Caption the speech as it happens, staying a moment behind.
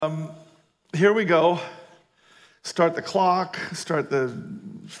Here we go. Start the clock, start the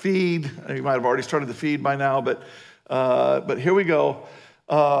feed. You might have already started the feed by now, but here we go.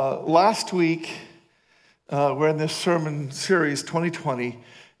 Last week, we're in this sermon series 2020,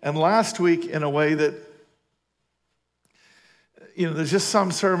 and last week, in a way that, there's just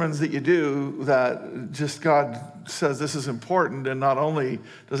some sermons that you do that just God says this is important, and not only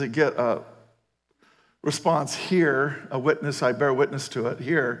does it get a response here, a witness, I bear witness to it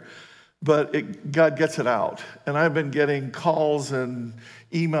here, but God gets it out. And I've been getting calls and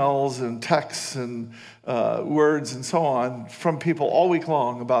emails and texts and words and so on from people all week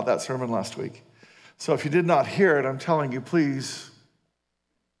long about that sermon last week. So if you did not hear it, I'm telling you, please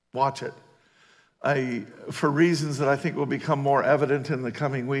watch it. For reasons that I think will become more evident in the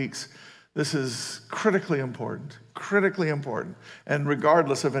coming weeks, this is critically important, and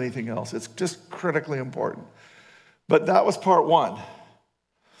regardless of anything else, it's just critically important. But that was part one,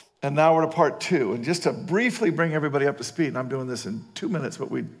 and now we're to part two. And just to briefly bring everybody up to speed, and I'm doing this in 2 minutes,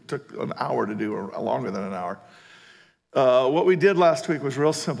 but we took an hour to do, or longer than an hour. What we did last week was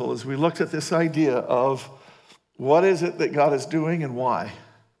real simple, is we looked at this idea of what is it that God is doing and why.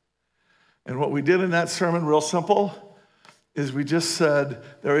 And what we did in that sermon, real simple, is we just said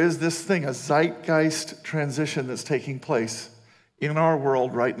there is this thing, a zeitgeist transition that's taking place in our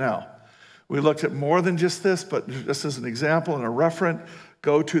world right now. We looked at more than just this, but just as an example and a referent,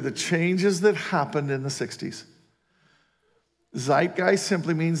 go to the changes that happened in the 60s. Zeitgeist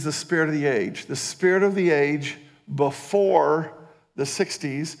simply means the spirit of the age. The spirit of the age before the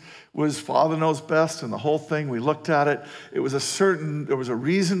 60s was Father Knows Best and the whole thing. We looked at it. There was a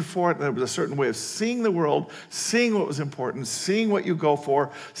reason for it. There was a certain way of seeing the world, seeing what was important, seeing what you go for,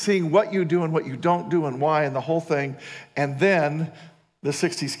 seeing what you do and what you don't do and why and the whole thing. And then the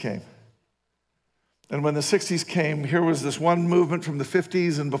 60s came. And when the 60s came, here was this one movement from the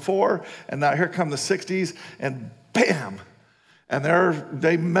 50s and before, and now here come the 60s, and bam! And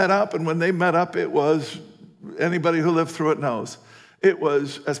they met up, and when they met up, it was, anybody who lived through it knows, it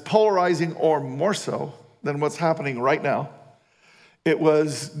was as polarizing or more so than what's happening right now. It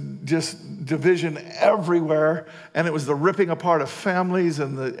was just division everywhere, and it was the ripping apart of families,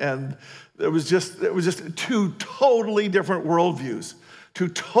 and it was just two totally different worldviews, two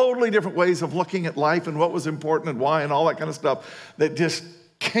totally different ways of looking at life and what was important and why and all that kind of stuff that just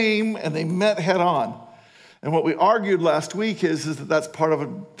came and they met head on. And what we argued last week is that that's part of a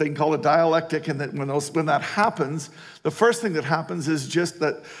thing called a dialectic, and that when that happens, the first thing that happens is just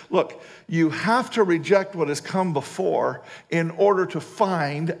that, look, you have to reject what has come before in order to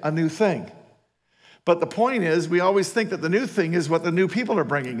find a new thing. But the point is, we always think that the new thing is what the new people are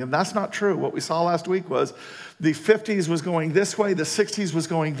bringing, and that's not true. What we saw last week was the 50s was going this way, the 60s was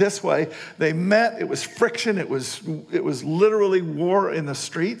going this way. They met, it was friction, it was literally war in the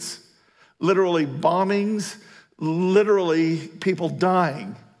streets. Literally bombings, literally people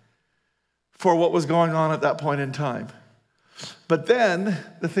dying for what was going on at that point in time. But then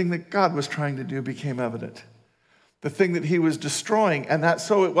the thing that God was trying to do became evident. The thing that he was destroying, and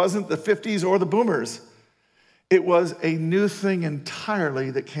so it wasn't the 50s or the boomers. It was a new thing entirely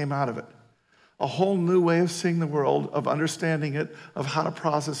that came out of it. A whole new way of seeing the world, of understanding it, of how to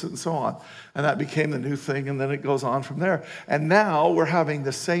process it, and so on. And that became the new thing, and then it goes on from there. And now we're having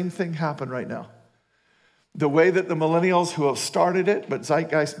the same thing happen right now. The way that the millennials who have started it, but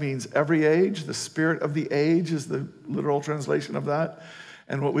zeitgeist means every age, the spirit of the age is the literal translation of that.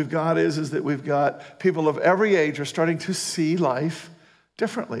 And what we've got is that we've got people of every age are starting to see life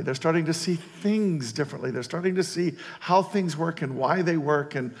differently. They're starting to see things differently. They're starting to see how things work and why they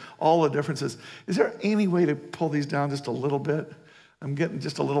work and all the differences. Is there any way to pull these down just a little bit? I'm getting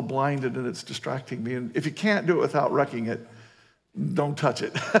just a little blinded and it's distracting me. And if you can't do it without wrecking it, don't touch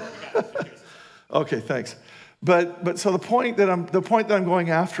it. Okay, thanks. But so the point that I'm going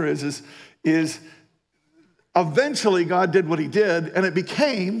after is eventually God did what he did, and it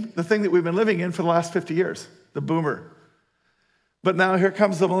became the thing that we've been living in for the last 50 years, the boomer. But now here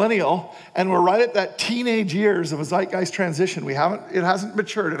comes the millennial, and we're right at that teenage years of a zeitgeist transition. It hasn't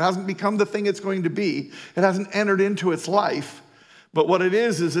matured. It hasn't become the thing it's going to be. It hasn't entered into its life. But what it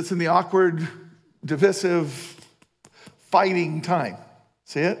is it's in the awkward, divisive, fighting time.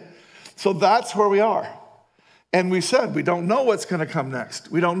 See it? So that's where we are. And we said we don't know what's going to come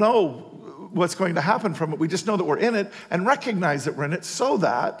next. We don't know what's going to happen from it. We just know that we're in it and recognize that we're in it so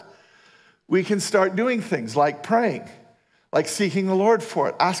that we can start doing things like praying, like seeking the Lord for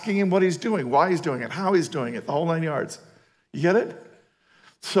it, asking him what he's doing, why he's doing it, how he's doing it, the whole 9 yards. You get it?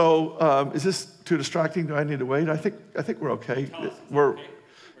 So is this too distracting? Do I need to wait? I think we're okay.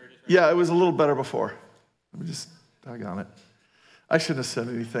 Yeah, it was a little better before. Let me just tag on it. I shouldn't have said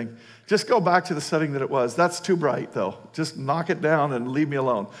anything. Just go back to the setting that it was. That's too bright, though. Just knock it down and leave me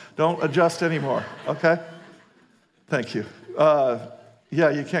alone. Don't adjust anymore, okay? Thank you. Yeah,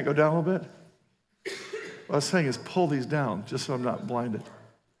 you can't go down a little bit? What I was saying is pull these down, just so I'm not blinded.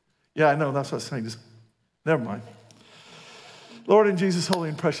 Yeah, I know, that's what I was saying. Just, never mind. Lord, in Jesus' holy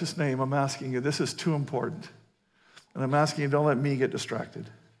and precious name, I'm asking you, this is too important. And I'm asking you, don't let me get distracted.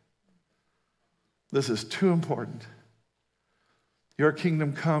 This is too important. Your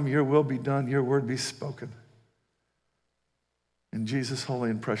kingdom come, your will be done, your word be spoken. In Jesus'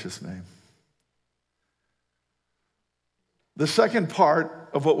 holy and precious name. The second part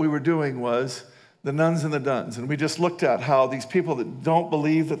of what we were doing was the nuns and the duns. And we just looked at how these people that don't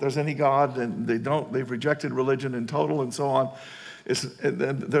believe that there's any God and they've rejected religion in total and so on. And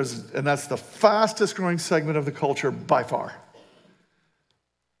that's the fastest growing segment of the culture by far.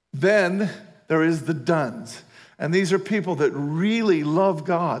 Then there is the duns. And these are people that really love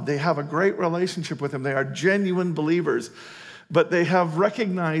God. They have a great relationship with him. They are genuine believers. But they have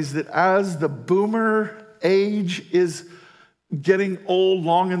recognized that as the boomer age is getting old,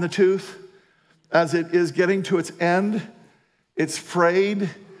 long in the tooth, as it is getting to its end, it's frayed.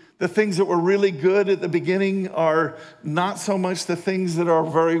 The things that were really good at the beginning are not so much the things that are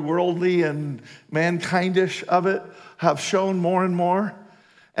very worldly and mankindish of it have shown more and more.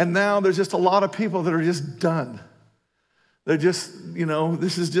 And now there's just a lot of people that are just done. They're just,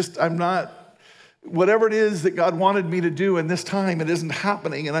 this is just, I'm not, whatever it is that God wanted me to do in this time, it isn't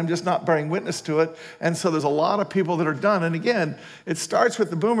happening, and I'm just not bearing witness to it. And so there's a lot of people that are done. And again, it starts with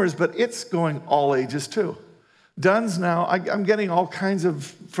the boomers, but it's going all ages too. Duns now, I'm getting all kinds of,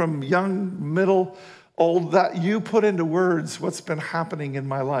 from young, middle, old, that you put into words what's been happening in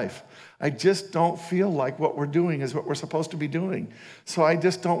my life. I just don't feel like what we're doing is what we're supposed to be doing. So I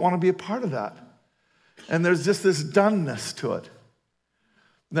just don't want to be a part of that. And there's just this doneness to it.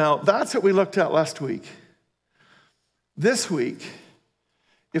 Now, that's what we looked at last week. This week,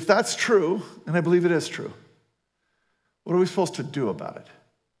 if that's true, and I believe it is true, what are we supposed to do about it?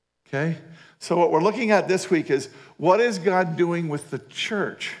 Okay? So what we're looking at this week is, what is God doing with the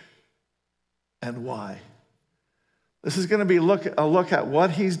church and why? This is going to be a look at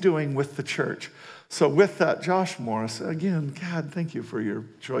what he's doing with the church. So with that, Josh Morris, again, God, thank you for your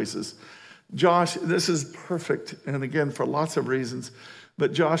choices. Josh, this is perfect, and again, for lots of reasons.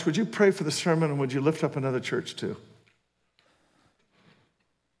 But Josh, would you pray for the sermon, and would you lift up another church too?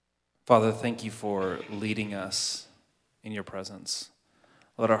 Father, thank you for leading us in your presence.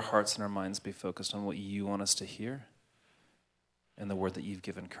 Let our hearts and our minds be focused on what you want us to hear and the word that you've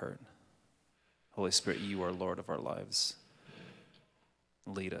given Kurt. Holy Spirit, you are Lord of our lives.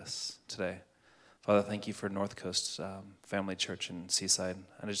 Lead us today. Father, thank you for North Coast Family Church in Seaside.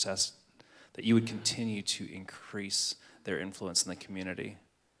 I just ask that you would continue to increase their influence in the community,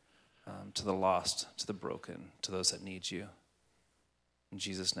 to the lost, to the broken, to those that need you. In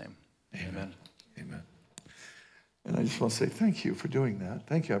Jesus' name, amen. Amen. And I just want to say thank you for doing that.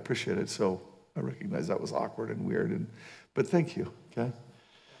 Thank you, I appreciate it. So I recognize that was awkward and weird, but thank you, okay?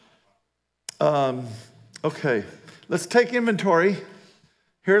 Okay, let's take inventory.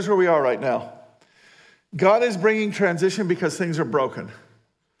 Here's where we are right now. God is bringing transition because things are broken.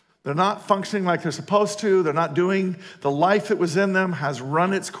 They're not functioning like they're supposed to. They're not doing, the life that was in them has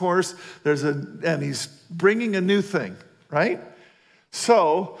run its course. And he's bringing a new thing, right?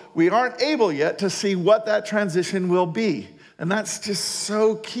 So we aren't able yet to see what that transition will be. And that's just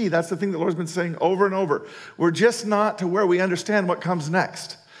so key. That's the thing the Lord's been saying over and over. We're just not to where we understand what comes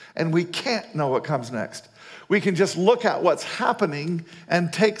next. And we can't know what comes next. We can just look at what's happening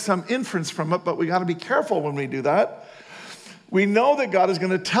and take some inference from it, but we got to be careful when we do that. We know that God is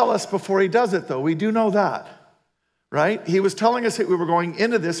going to tell us before he does it, though. We do know that, right? He was telling us that we were going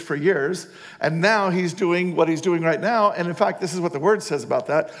into this for years, and now he's doing what he's doing right now. And in fact, this is what the word says about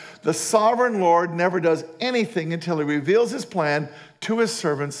that. The sovereign Lord never does anything until he reveals his plan to his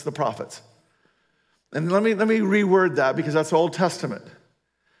servants, the prophets. And let me reword that because that's Old Testament.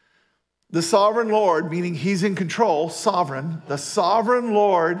 The sovereign Lord, meaning he's in control, sovereign. The sovereign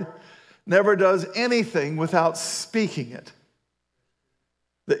Lord never does anything without speaking it.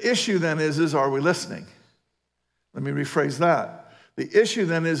 The issue then is are we listening? Let me rephrase that. The issue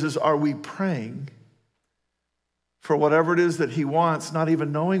then is are we praying for whatever it is that he wants, not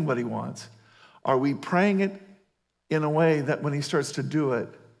even knowing what he wants? Are we praying it in a way that when he starts to do it,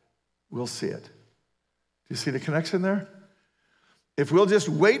 we'll see it? Do you see the connection there? If we'll just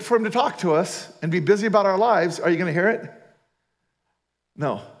wait for him to talk to us and be busy about our lives, are you going to hear it?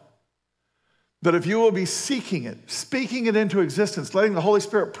 No. But if you will be seeking it, speaking it into existence, letting the Holy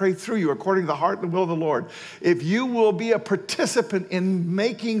Spirit pray through you according to the heart and the will of the Lord, if you will be a participant in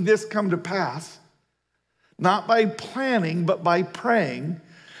making this come to pass, not by planning, but by praying,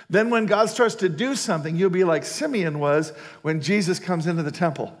 then when God starts to do something, you'll be like Simeon was when Jesus comes into the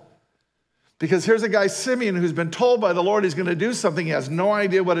temple. Because here's a guy, Simeon, who's been told by the Lord he's going to do something. He has no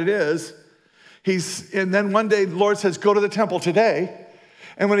idea what it is. And then one day the Lord says, go to the temple today.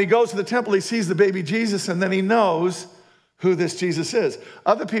 And when he goes to the temple, he sees the baby Jesus, and then he knows who this Jesus is.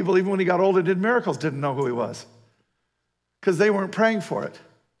 Other people, even when he got older, did miracles, didn't know who he was because they weren't praying for it,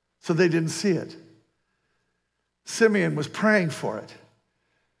 so they didn't see it. Simeon was praying for it.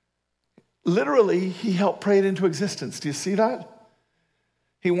 Literally, he helped pray it into existence. Do you see that?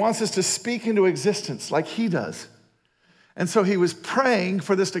 He wants us to speak into existence like he does. And so he was praying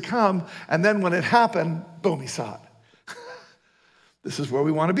for this to come, and then when it happened, boom, he saw it. This is where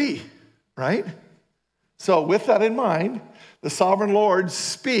we want to be, right? So with that in mind, the sovereign Lord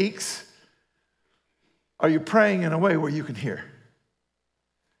speaks. Are you praying in a way where you can hear?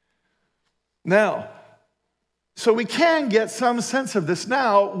 Now, so we can get some sense of this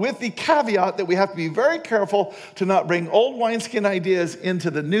now with the caveat that we have to be very careful to not bring old wineskin ideas into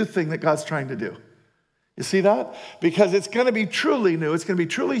the new thing that God's trying to do. You see that? Because it's going to be truly new. It's going to be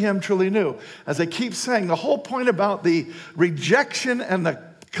truly him, truly new. As I keep saying, the whole point about the rejection and the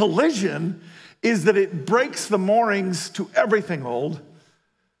collision is that it breaks the moorings to everything old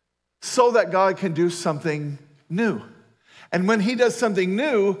so that God can do something new. And when he does something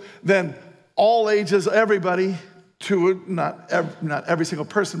new, then all ages, everybody, to not every single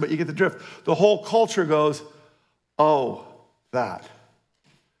person, but you get the drift. The whole culture goes, oh, that.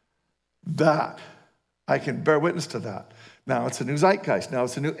 I can bear witness to that. Now it's a new zeitgeist. Now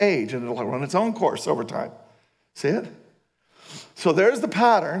it's a new age, and it'll run its own course over time. See it? So there's the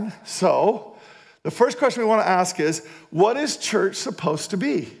pattern. So the first question we want to ask is, what is church supposed to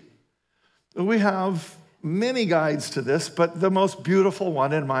be? We have many guides to this, but the most beautiful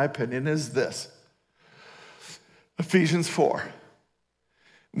one, in my opinion, is this. Ephesians 4.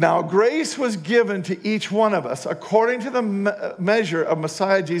 Now, grace was given to each one of us according to the measure of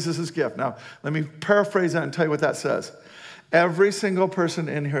Messiah Jesus' gift. Now, let me paraphrase that and tell you what that says. Every single person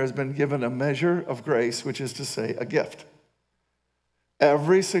in here has been given a measure of grace, which is to say, a gift.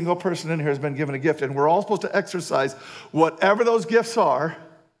 Every single person in here has been given a gift, and we're all supposed to exercise whatever those gifts are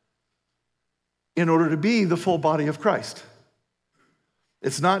in order to be the full body of Christ.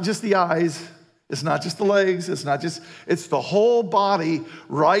 It's not just the eyes. It's not just the legs, it's the whole body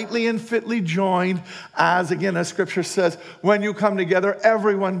rightly and fitly joined, as again, as scripture says, when you come together,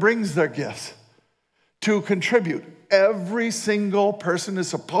 everyone brings their gifts to contribute. Every single person is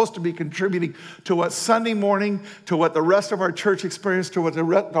supposed to be contributing to what Sunday morning, to what the rest of our church experience, to what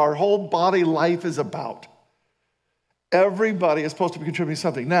our whole body life is about. Everybody is supposed to be contributing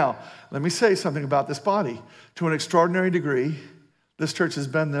something. Now, let me say something about this body. To an extraordinary degree, this church has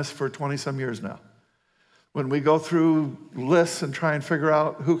been this for 20-some years now. When we go through lists and try and figure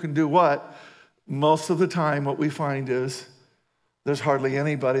out who can do what, most of the time what we find is there's hardly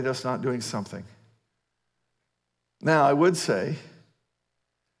anybody that's not doing something. Now, I would say,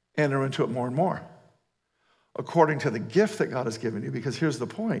 enter into it more and more, according to the gift that God has given you, because here's the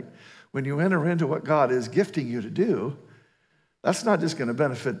point. When you enter into what God is gifting you to do, that's not just going to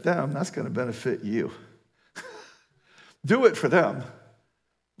benefit them, that's going to benefit you. Do it for them,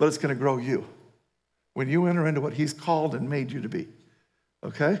 but it's going to grow you when you enter into what he's called and made you to be.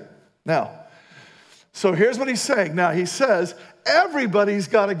 Okay? Now, so here's what he's saying. Now, he says, everybody's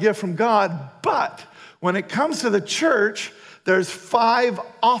got a gift from God, but when it comes to the church, there's 5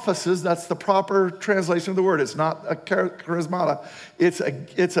 offices. That's the proper translation of the word. It's not a charismata. It's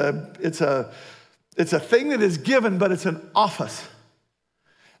a thing that is given, but it's an office.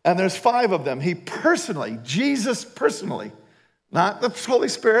 And there's 5 of them. He personally, Jesus personally, not the Holy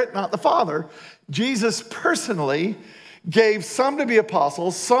Spirit, not the Father, Jesus personally gave some to be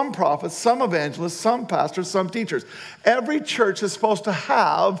apostles, some prophets, some evangelists, some pastors, some teachers. Every church is supposed to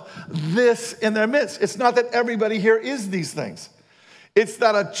have this in their midst. It's not that everybody here is these things. It's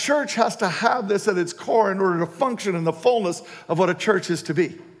that a church has to have this at its core in order to function in the fullness of what a church is to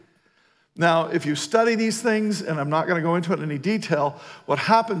be. Now, if you study these things, and I'm not going to go into it in any detail, what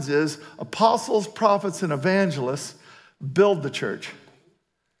happens is apostles, prophets, and evangelists build the church.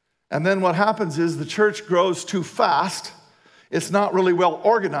 And then what happens is the church grows too fast. It's not really well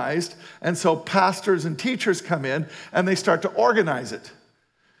organized. And so pastors and teachers come in and they start to organize it.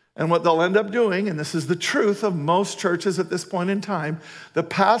 And what they'll end up doing, and this is the truth of most churches at this point in time, the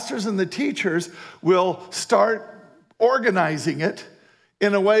pastors and the teachers will start organizing it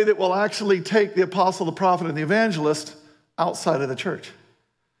in a way that will actually take the apostle, the prophet, and the evangelist outside of the church.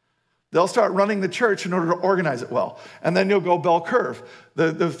 They'll start running the church in order to organize it well. And then you'll go bell curve.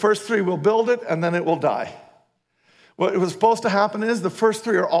 The first three will build it, and then it will die. What was supposed to happen is the first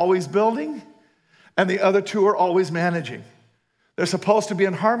three are always building, and the other two are always managing. They're supposed to be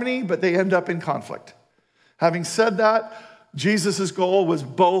in harmony, but they end up in conflict. Having said that, Jesus' goal was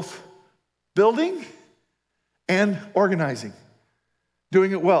both building and organizing,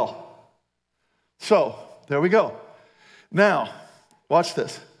 doing it well. So, there we go. Now, watch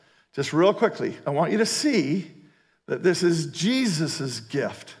this. Just real quickly, I want you to see that this is Jesus'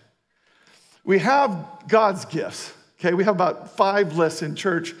 gift. We have God's gifts, okay? We have about 5 lists in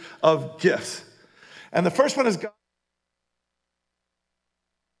church of gifts. And the first one is God.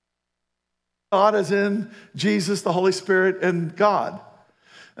 God is in Jesus, the Holy Spirit, and God.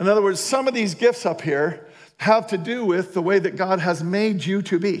 In other words, some of these gifts up here have to do with the way that God has made you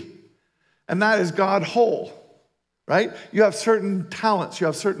to be. And that is God whole, right? You have certain talents, you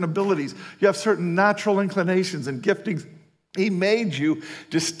have certain abilities, you have certain natural inclinations and giftings. He made you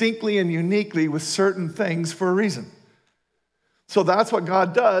distinctly and uniquely with certain things for a reason. So that's what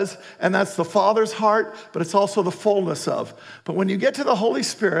God does, and that's the Father's heart, but it's also the fullness of. But when you get to the Holy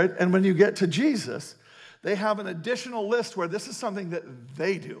Spirit and when you get to Jesus, they have an additional list where this is something that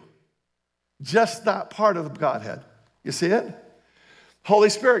they do. Just that part of the Godhead. You see it? Holy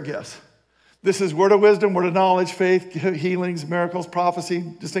Spirit gifts. This is word of wisdom, word of knowledge, faith, healings, miracles, prophecy,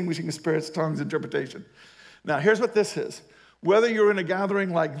 distinguishing of spirits, tongues, interpretation. Now, here's what this is. Whether you're in a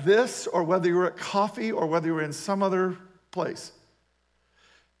gathering like this, or whether you're at coffee, or whether you're in some other place,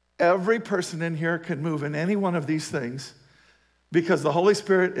 every person in here can move in any one of these things because the Holy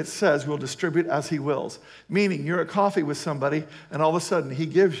Spirit, it says, will distribute as he wills. Meaning, you're at coffee with somebody, and all of a sudden, he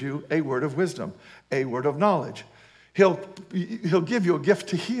gives you a word of wisdom, a word of knowledge. He'll give you a gift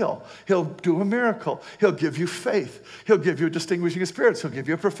to heal. He'll do a miracle. He'll give you faith. He'll give you a distinguishing of spirits. He'll give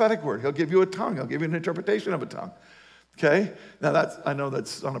you a prophetic word. He'll give you a tongue. He'll give you an interpretation of a tongue. Okay? Now, I know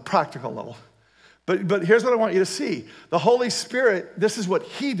that's on a practical level. But here's what I want you to see. The Holy Spirit, this is what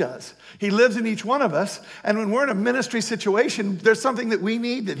he does. He lives in each one of us, and when we're in a ministry situation, there's something that we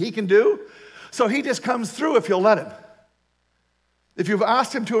need that he can do. So he just comes through if you'll let him. If you've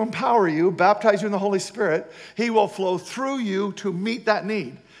asked him to empower you, baptize you in the Holy Spirit, he will flow through you to meet that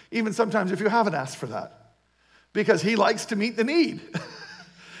need, even sometimes if you haven't asked for that, because he likes to meet the need.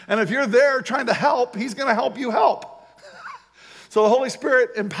 And if you're there trying to help, he's going to help you help. So the Holy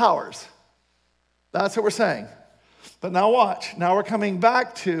Spirit empowers. That's what we're saying. But now watch. Now we're coming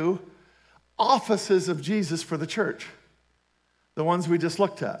back to offices of Jesus for the church, the ones we just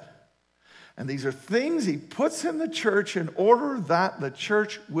looked at. And these are things he puts in the church in order that the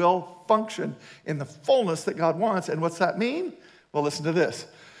church will function in the fullness that God wants. And what's that mean? Well, listen to this.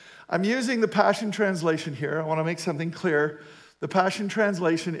 I'm using the Passion Translation here. I want to make something clear. The Passion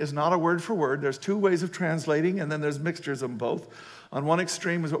Translation is not a word for word. There's 2 ways of translating, and then there's mixtures of them both. On one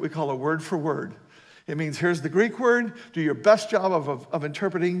extreme is what we call a word for word. It means here's the Greek word. Do your best job of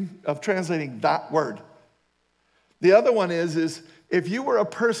translating that word. The other one is if you were a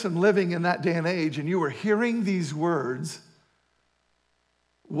person living in that day and age and you were hearing these words,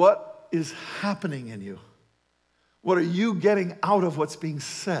 what is happening in you? What are you getting out of what's being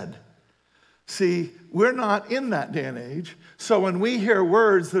said? See, we're not in that day and age, so when we hear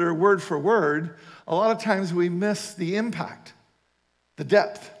words that are word for word, a lot of times we miss the impact, the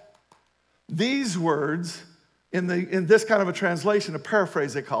depth. These words, in this kind of a translation, a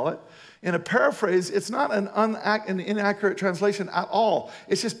paraphrase they call it, in a paraphrase, it's not an inaccurate translation at all.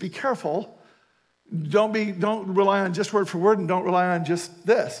 It's just be careful. Don't rely on just word for word, and don't rely on just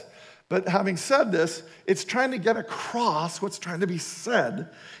this. But having said this, it's trying to get across what's trying to be said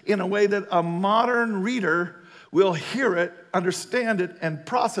in a way that a modern reader will hear it, understand it, and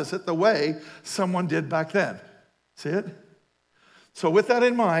process it the way someone did back then. See it? So with that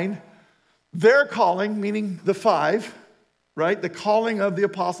in mind, their calling, meaning the 5, right? The calling of the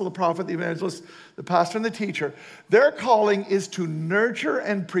apostle, the prophet, the evangelist, the pastor, and the teacher. Their calling is to nurture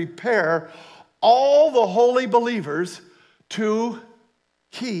and prepare all the holy believers to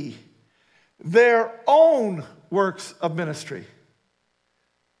their own works of ministry.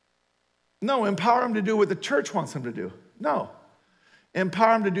 No, empower them to do what the church wants them to do. No.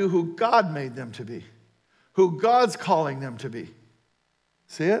 Empower them to do who God made them to be, who God's calling them to be.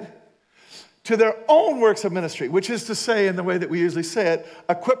 See it? To their own works of ministry, which is to say, in the way that we usually say it,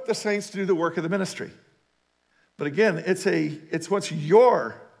 equip the saints to do the work of the ministry. But again, it's what's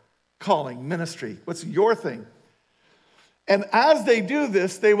your calling, ministry, what's your thing. And as they do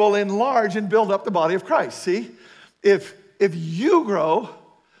this, they will enlarge and build up the body of Christ. See, if you grow,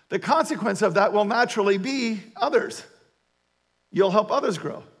 The consequence of that will naturally be others. You'll help others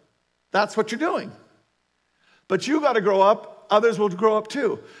grow. That's what you're doing. But you got to grow up, others will grow up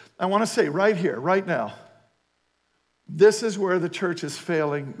too. I want to say right here, right now, this is where the church is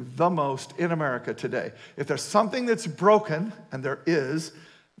failing the most in America today. If there's something that's broken, and there is,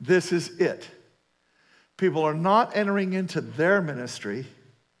 this is it. People are not entering into their ministry,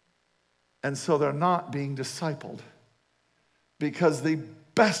 and so they're not being discipled. Because the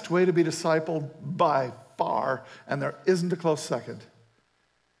best way to be discipled by far, and there isn't a close second,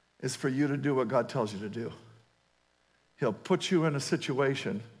 is for you to do what God tells you to do. He'll put you in a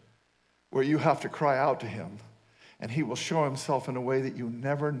situation where you have to cry out to him, and he will show himself in a way that you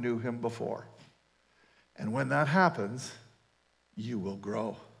never knew him before. And when that happens, you will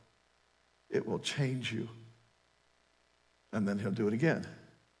grow. It will change you. And then he'll do it again.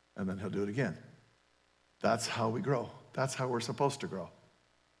 And then he'll do it again. That's how we grow. That's how we're supposed to grow.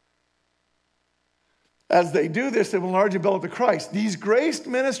 As they do this, they will largely build up to Christ. These grace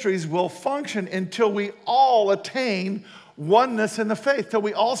ministries will function until we all attain oneness in the faith, till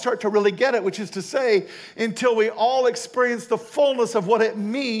we all start to really get it, which is to say, until we all experience the fullness of what it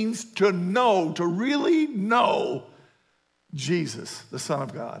means to know, to really know Jesus, the Son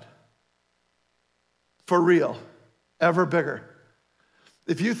of God. For real, ever bigger.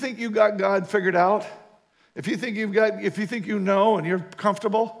 If you think you got God figured out, if you think you know and you're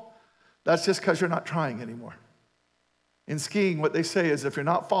comfortable, that's just because you're not trying anymore. In skiing, what they say is if you're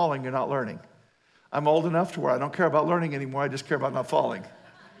not falling, you're not learning. I'm old enough to where I don't care about learning anymore, I just care about not falling.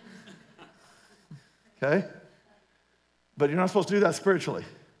 Okay? But you're not supposed to do that spiritually.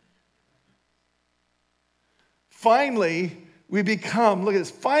 Finally, we become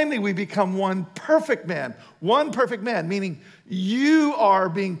one perfect man. One perfect man, meaning you are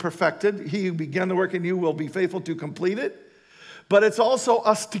being perfected. He who began the work in you will be faithful to complete it. But it's also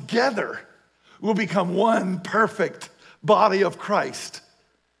us together will become one perfect body of Christ.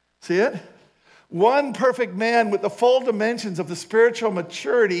 See it? One perfect man with the full dimensions of the spiritual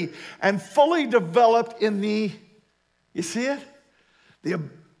maturity and fully developed in you see it? The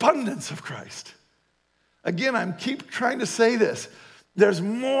abundance of Christ. Again, I keep trying to say this. There's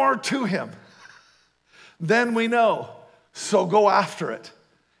more to him than we know. So go after it.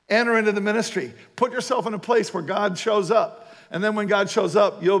 Enter into the ministry. Put yourself in a place where God shows up. And then when God shows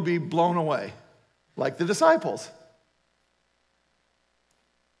up, you'll be blown away, like the disciples.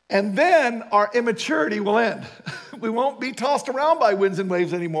 And then our immaturity will end. We won't be tossed around by winds and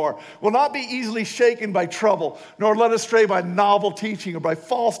waves anymore. We'll not be easily shaken by trouble, nor led astray by novel teaching or by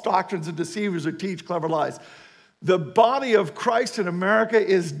false doctrines and deceivers who teach clever lies. The body of Christ in America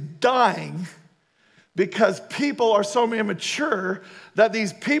is dying because people are so immature that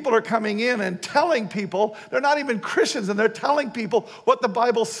these people are coming in and telling people, they're not even Christians, and they're telling people what the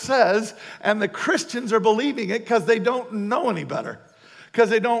Bible says, and the Christians are believing it because they don't know any better. Because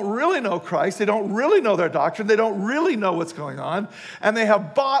they don't really know Christ, they don't really know their doctrine, they don't really know what's going on, and they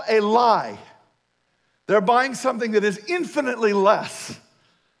have bought a lie. They're buying something that is infinitely less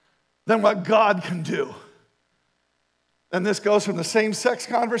than what God can do. And this goes from the same-sex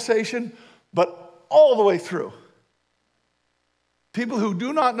conversation, but all the way through. People who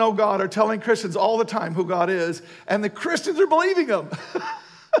do not know God are telling Christians all the time who God is, and the Christians are believing them.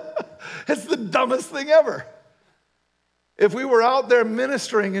 It's the dumbest thing ever. If we were out there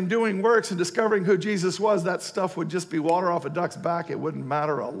ministering and doing works and discovering who Jesus was, that stuff would just be water off a duck's back. It wouldn't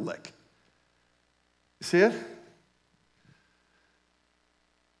matter a lick. You see it?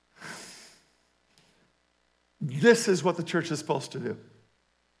 This is what the church is supposed to do.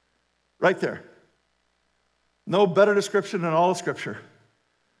 Right there. No better description in all of Scripture.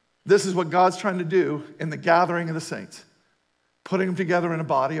 This is what God's trying to do in the gathering of the saints, putting them together in a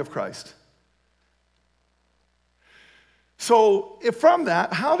body of Christ. So from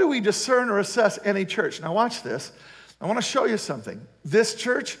that, how do we discern or assess any church? Now watch this. I want to show you something. This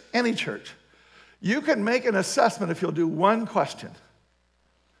church, any church, you can make an assessment if you'll do one question.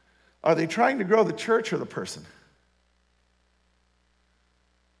 Are they trying to grow the church or the person?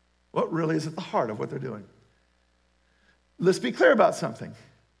 What really is at the heart of what they're doing? Let's be clear about something.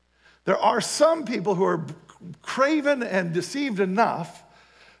 There are some people who are craven and deceived enough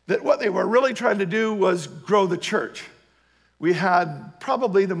that what they were really trying to do was grow the church. We had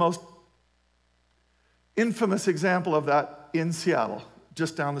probably the most infamous example of that in Seattle,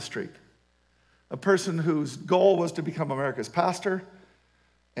 just down the street. A person whose goal was to become America's pastor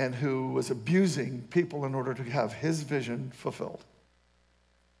and who was abusing people in order to have his vision fulfilled.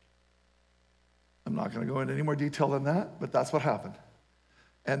 I'm not going to go into any more detail than that, but that's what happened.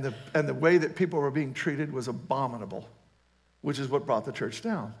 And the way that people were being treated was abominable. which is what brought the church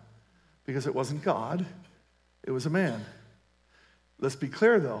down. Because it wasn't God, it was a man. Let's be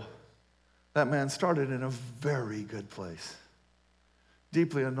clear, though. That man started in a very good place.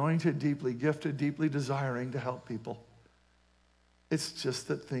 Deeply anointed, deeply gifted, deeply desiring to help people. It's just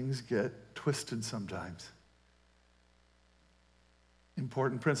that things get twisted sometimes.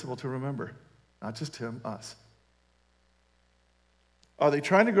 Important principle to remember. Not just him, us. Are they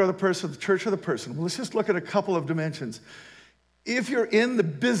trying to grow the person, the church, or the person? Well, let's just look at a couple of dimensions. If you're in the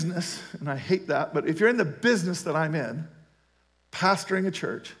business, and I hate that, but if you're in the business that I'm in, pastoring a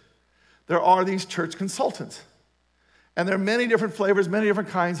church, there are these church consultants. And there are many different flavors, many different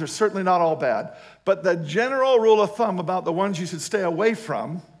kinds. They're certainly not all bad. But the general rule of thumb about the ones you should stay away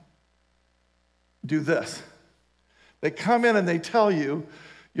from, do this. They come in and they tell you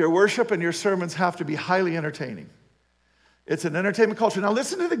your worship and your sermons have to be highly entertaining. It's an entertainment culture. Now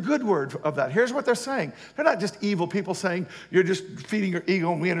listen to the good word of that. Here's what they're saying. They're not just evil people saying you're just feeding your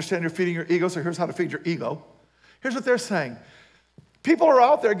ego, and we understand you're feeding your ego, so here's how to feed your ego. Here's what they're saying. People are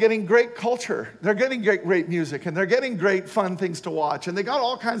out there getting great culture. They're getting great music, and they're getting great fun things to watch, and they got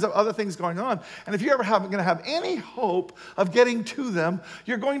all kinds of other things going on. And if you're ever going to have any hope of getting to them,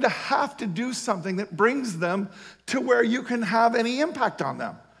 you're going to have to do something that brings them to where you can have any impact on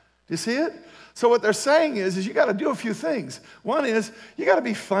them. Do you see it? So what they're saying is you got to do a few things. One is you got to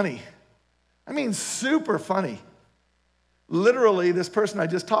be funny. I mean, super funny. Literally, this person I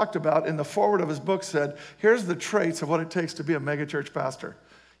just talked about in the foreword of his book said, here's the traits of what it takes to be a megachurch pastor.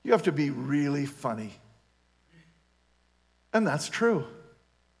 You have to be really funny. And that's true.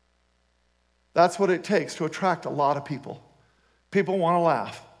 That's what it takes to attract a lot of people. People want to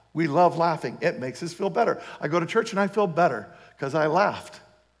laugh. We love laughing. It makes us feel better. I go to church and I feel better because I laughed.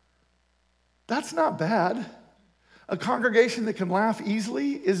 That's not bad. A congregation that can laugh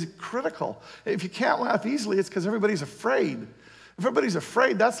easily is critical. If you can't laugh easily, it's because everybody's afraid. If everybody's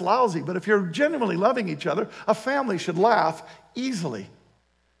afraid, that's lousy. But if you're genuinely loving each other, a family should laugh easily,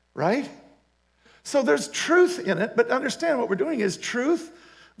 right? So there's truth in it, but understand what we're doing is truth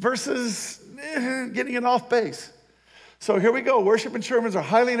versus getting it off base. So here we go. Worship and sermons are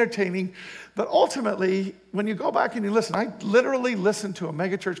highly entertaining, but ultimately, when you go back and you listen, I literally listened to a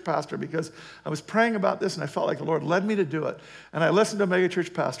megachurch pastor because I was praying about this and I felt like the Lord led me to do it. And I listened to a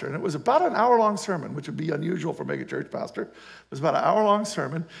megachurch pastor, and it was about an hour-long sermon, which would be unusual for a megachurch pastor. It was about an hour-long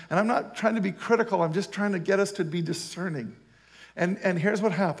sermon, and I'm not trying to be critical. I'm just trying to get us to be discerning. And here's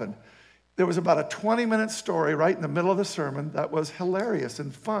what happened. There was about a 20-minute story right in the middle of the sermon that was hilarious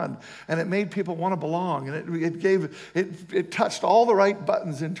and fun, and it made people want to belong, and it touched all the right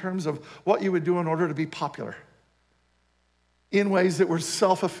buttons in terms of what you would do in order to be popular in ways that were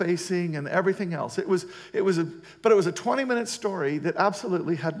self-effacing and everything else. But it was a 20-minute story that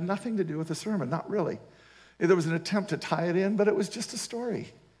absolutely had nothing to do with the sermon, not really. There was an attempt to tie it in, but it was just a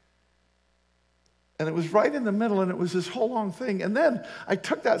story. And it was right in the middle, and it was this whole long thing. And then I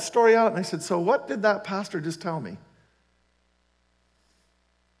took that story out, and I said, so what did that pastor just tell me?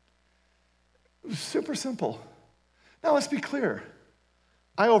 It was super simple. Now, let's be clear.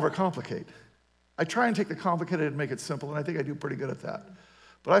 I overcomplicate. I try and take the complicated and make it simple, and I think I do pretty good at that.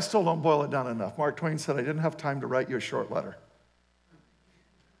 But I still don't boil it down enough. Mark Twain said, I didn't have time to write you a short letter.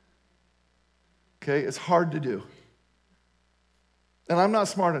 Okay, it's hard to do. And I'm not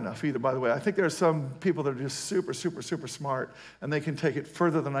smart enough either, by the way. I think there are some people that are just super, super, super smart, and they can take it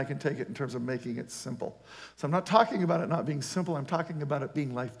further than I can take it in terms of making it simple. So I'm not talking about it not being simple. I'm talking about it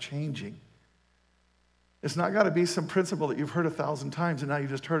being life-changing. It's not got to be some principle that you've heard 1,000 times, and now you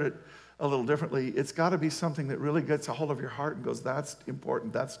just heard it a little differently. It's got to be something that really gets a hold of your heart and goes, that's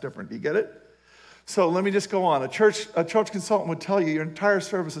important, that's different. Do you get it? So let me just go on. A church consultant would tell you your entire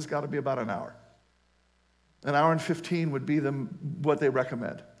service has got to be about an hour. An hour and 15 would be what they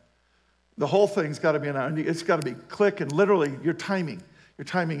recommend. The whole thing's got to be an hour. It's got to be click, and literally you're timing. You're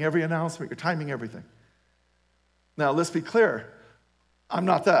timing every announcement. You're timing everything. Now, let's be clear. I'm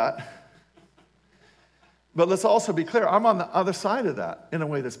not that. But let's also be clear. I'm on the other side of that in a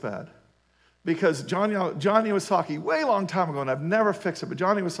way that's bad. Because John Iwasaki, way long time ago, and I've never fixed it, but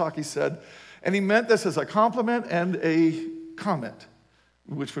John Iwasaki said, and he meant this as a compliment and a comment,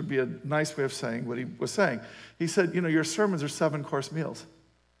 which would be a nice way of saying what he was saying. He said, your sermons are 7-course meals.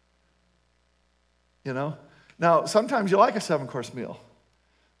 Now, sometimes you like a 7-course meal,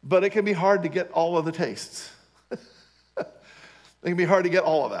 but it can be hard to get all of the tastes. It can be hard to get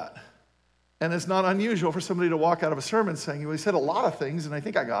all of that. And it's not unusual for somebody to walk out of a sermon saying, well, he said a lot of things, and I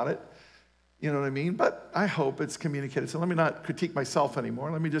think I got it. You know what I mean? But I hope it's communicated. So let me not critique myself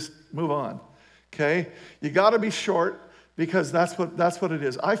anymore. Let me just move on, okay? You got to be short, because that's what it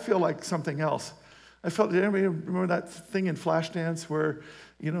is. I feel like something else. I felt, did anybody remember that thing in Flashdance where,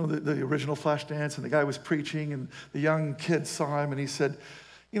 the original Flashdance, and the guy was preaching, and the young kid saw him, and he said,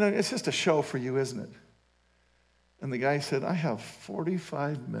 it's just a show for you, isn't it? And the guy said, I have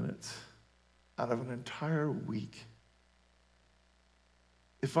 45 minutes out of an entire week.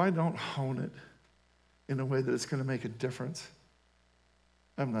 If I don't hone it in a way that it's going to make a difference,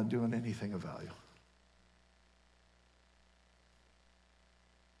 I'm not doing anything of value.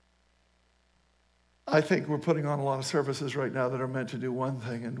 I think we're putting on a lot of services right now that are meant to do one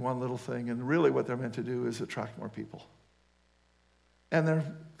thing and one little thing, and really what they're meant to do is attract more people. And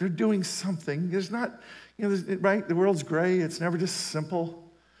they're doing something. There's not, right? The world's gray. It's never just simple.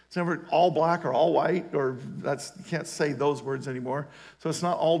 It's never all black or all white, or you can't say those words anymore. So it's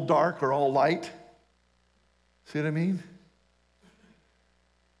not all dark or all light. See what I mean?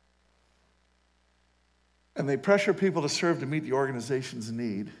 And they pressure people to serve to meet the organization's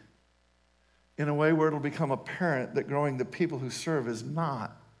need in a way where it'll become apparent that growing the people who serve is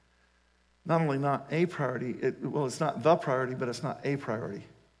not only not a priority, it's not the priority, but it's not a priority.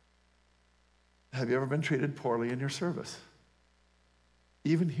 Have you ever been treated poorly in your service?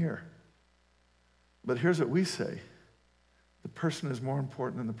 Even here. But here's what we say. The person is more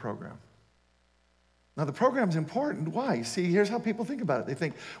important than the program. Now, the program's important. Why? See, here's how people think about it. They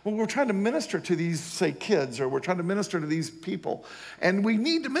think, well, we're trying to minister to these, say, kids, or we're trying to minister to these people, and we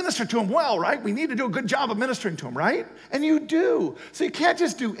need to minister to them well, right? We need to do a good job of ministering to them, right? And you do. So you can't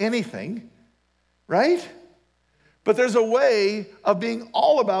just do anything, right? But there's a way of being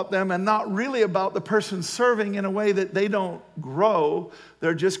all about them and not really about the person serving in a way that they don't grow.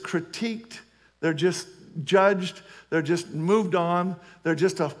 They're just critiqued. They're just judged. They're just moved on. They're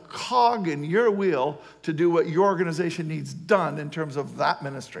just a cog in your wheel to do what your organization needs done in terms of that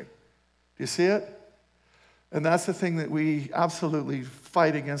ministry. Do you see it? And that's the thing that we absolutely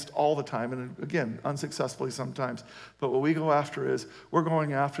fight against all the time. And again, unsuccessfully sometimes. But what we go after is, we're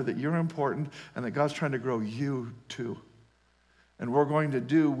going after that you're important and that God's trying to grow you too. And we're going to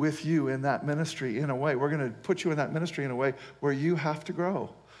do with you in that ministry in a way. We're going to put you in that ministry in a way where you have to grow.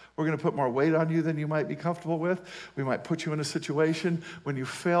 We're going to put more weight on you than you might be comfortable with. We might put you in a situation when you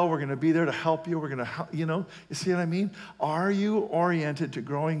fail. We're going to be there to help you. We're going to help, you see what I mean? Are you oriented to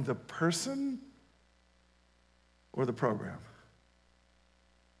growing the person or the program?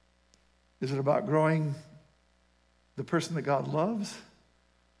 Is it about growing the person that God loves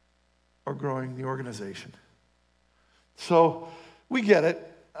or growing the organization? So we get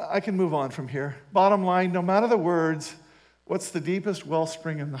it. I can move on from here. Bottom line, no matter the words, what's the deepest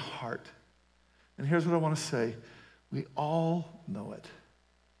wellspring in the heart? And here's what I want to say. We all know it.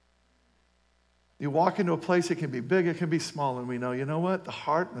 You walk into a place, it can be big, it can be small, and we know, you know what? The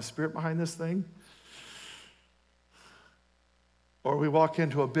heart and the spirit behind this thing. Or we walk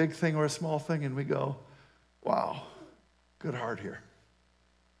into a big thing or a small thing and we go, wow, good heart here.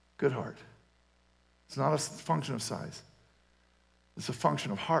 Good heart. It's not a function of size. It's a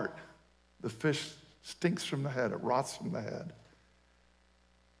function of heart. The fish stinks from the head. It rots from the head.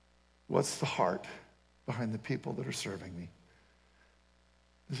 What's the heart behind the people that are serving me?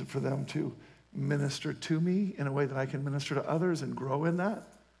 Is it for them to minister to me in a way that I can minister to others and grow in that?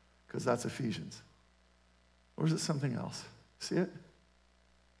 Because that's Ephesians. Or is it something else? See it?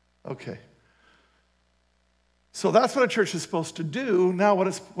 Okay. So that's what a church is supposed to do. Now,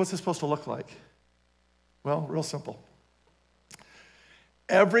 what's it supposed to look like? Well, real simple.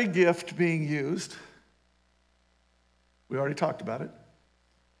 Every gift being used, we already talked about it,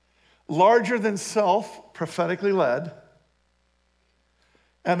 larger than self, prophetically led,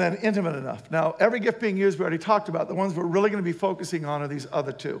 and then intimate enough. Now, every gift being used, we already talked about. The ones we're really going to be focusing on are these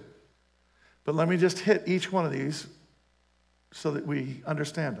other two. But let me just hit each one of these so that we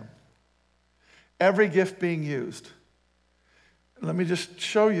understand them. Every gift being used. Let me just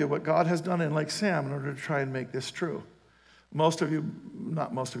show you what God has done in Lake Sam in order to try and make this true. Most of you,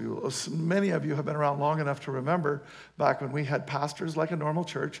 not most of you, many of you have been around long enough to remember back when we had pastors like a normal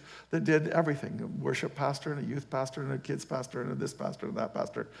church that did everything. A worship pastor and a youth pastor and a kids pastor and a this pastor and that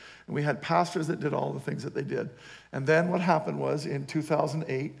pastor. And we had pastors that did all the things that they did. And then what happened was in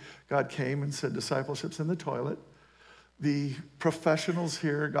 2008, God came and said, discipleship's in the toilet. The professionals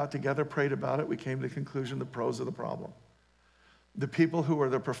here got together, prayed about it. We came to the conclusion the pros are the problem. The people who are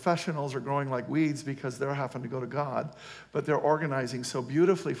the professionals are growing like weeds because they're having to go to God, but they're organizing so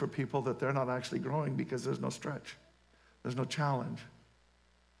beautifully for people that they're not actually growing because there's no stretch. There's no challenge.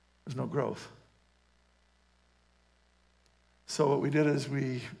 There's no growth. So what we did is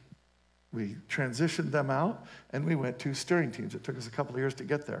we transitioned them out and we went to steering teams. It took us a couple of years to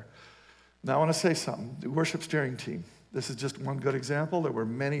get there. Now I want to say something. The worship steering team. This is just one good example. There were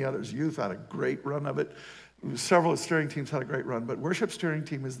many others. Youth had a great run of it. Several steering teams had a great run, but worship steering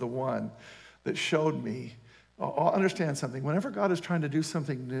team is the one that showed me. I'll understand something. Whenever God is trying to do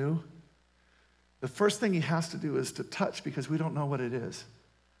something new, the first thing he has to do is to touch, because we don't know what it is.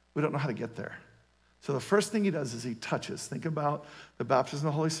 We don't know how to get there. So the first thing he does is he touches. Think about the baptism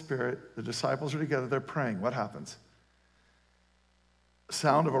of the Holy Spirit. The disciples are together. They're praying. What happens?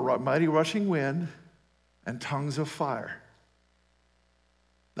 Sound of a mighty rushing wind and tongues of fire.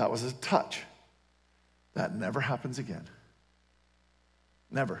 That was a touch. That never happens again.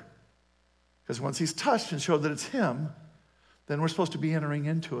 Never. Because once he's touched and showed that it's him, then we're supposed to be entering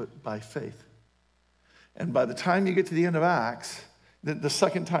into it by faith. And by the time you get to the end of Acts, the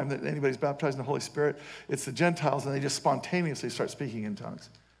second time that anybody's baptized in the Holy Spirit, it's the Gentiles, and they just spontaneously start speaking in tongues.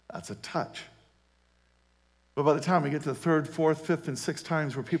 That's a touch. But by the time we get to the third, fourth, fifth, and sixth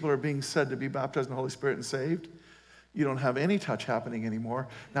times where people are being said to be baptized in the Holy Spirit and saved, you don't have any touch happening anymore.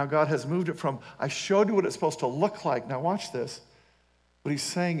 Now God has moved it from, I showed you what it's supposed to look like. Now watch this. What he's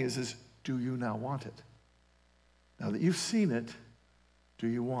saying is do you now want it? Now that you've seen it, do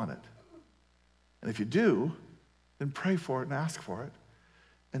you want it? And if you do, then pray for it and ask for it.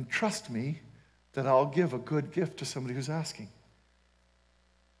 And trust me that I'll give a good gift to somebody who's asking.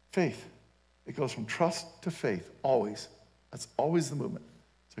 Faith. It goes from trust to faith, always. That's always the movement.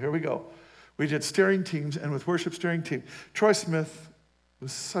 So here we go. We did steering teams, and with worship steering team, Troy Smith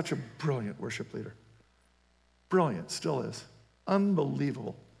was such a brilliant worship leader. Brilliant, still is.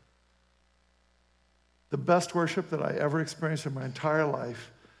 Unbelievable. The best worship that I ever experienced in my entire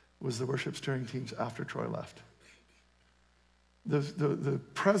life was the worship steering teams after Troy left. The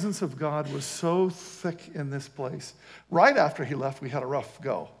presence of God was so thick in this place. Right after he left, we had a rough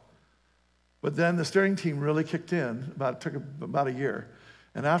go. But then the steering team really kicked in. It took about a year.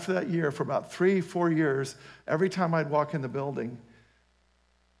 And after that year, for about 3-4 years, every time I'd walk in the building,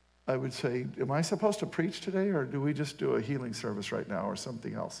 I would say, am I supposed to preach today, or do we just do a healing service right now or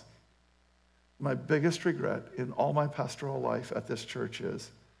something else? My biggest regret in all my pastoral life at this church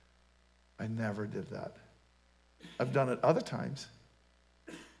is I never did that. I've done it other times,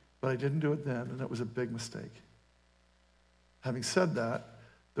 but I didn't do it then, and it was a big mistake. Having said that,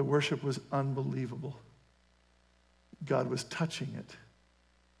 the worship was unbelievable. God was touching it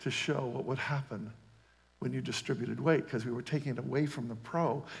to show what would happen when you distributed weight, because we were taking it away from the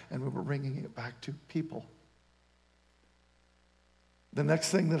pro and we were bringing it back to people. The next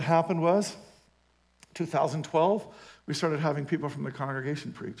thing that happened was 2012, we started having people from the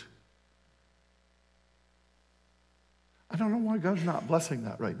congregation preach. I don't know why God's not blessing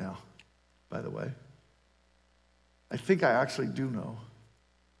that right now, by the way. I think I actually do know.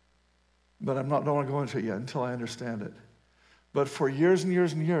 But don't want to go into it yet until I understand it. But for years and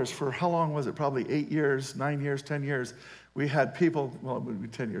years and years, for how long was it? Probably 8 years, 9 years, 10 years, we had people, well, it wouldn't be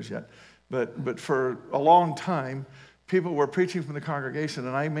 10 years yet, but for a long time, people were preaching from the congregation,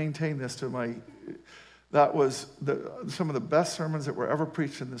 and I maintain this that was some of the best sermons that were ever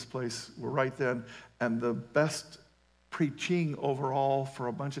preached in this place were right then, and the best preaching overall for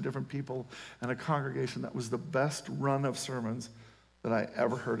a bunch of different people and a congregation. That was the best run of sermons that I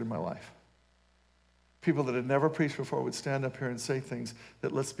ever heard in my life. People that had never preached before would stand up here and say things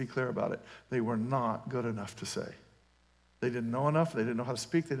that, let's be clear about it, they were not good enough to say. They didn't know enough, they didn't know how to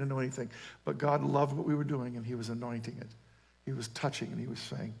speak, they didn't know anything. But God loved what we were doing, and he was anointing it. He was touching, and he was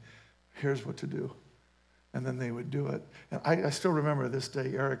saying, here's what to do. And then they would do it. And I still remember this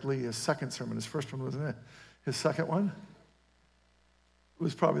day, Eric Lee, his second sermon, his first one wasn't it? His second one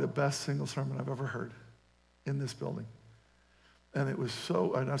was probably the best single sermon I've ever heard in this building. And it was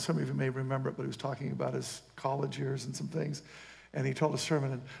so, I know some of you may remember it, but he was talking about his college years and some things. And he told a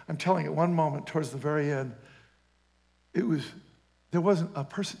sermon, and I'm telling you, one moment towards the very end, there wasn't a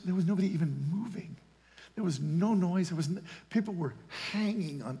person, there was nobody even moving. There was no noise. People were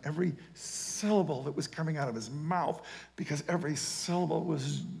hanging on every syllable that was coming out of his mouth, because every syllable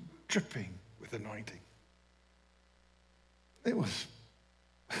was dripping with anointing. It was,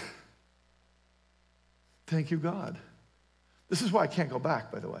 thank you, God. This is why I can't go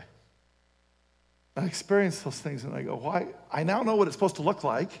back, by the way. I experience those things and I go, why? I now know what it's supposed to look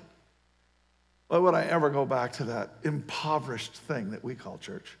like. Why would I ever go back to that impoverished thing that we call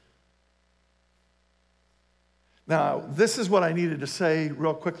church? Now, this is what I needed to say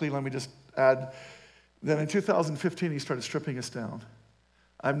real quickly. Let me just add. Then in 2015, he started stripping us down.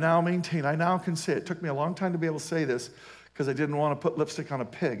 I now can say, it took me a long time to be able to say this, because I didn't want to put lipstick on a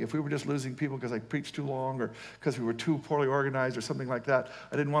pig. If we were just losing people because I preached too long or because we were too poorly organized or something like that,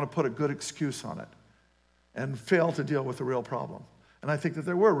 I didn't want to put a good excuse on it and fail to deal with the real problem. And I think that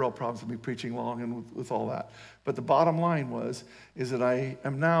there were real problems with me preaching long and with all that. But the bottom line is that I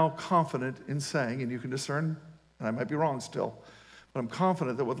am now confident in saying, and you can discern, and I might be wrong still, but I'm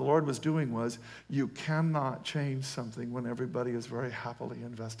confident that what the Lord was doing was, you cannot change something when everybody is very happily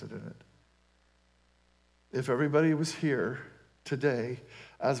invested in it. If everybody was here today,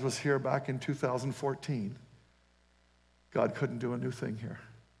 as was here back in 2014, God couldn't do a new thing here.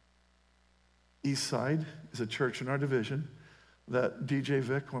 Eastside is a church in our division that DJ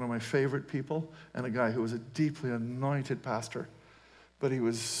Vic, one of my favorite people, and a guy who was a deeply anointed pastor, but he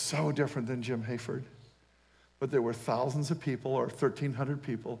was so different than Jim Hayford. But there were thousands of people, or 1,300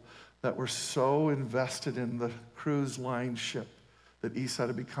 people, that were so invested in the cruise line ship that Eastside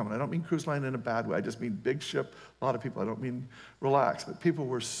had become. And I don't mean cruise line in a bad way. I just mean big ship, a lot of people. I don't mean relaxed. But people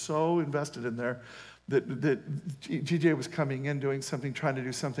were so invested in there that GJ was coming in, doing something, trying to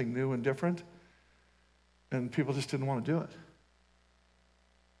do something new and different. And people just didn't want to do it.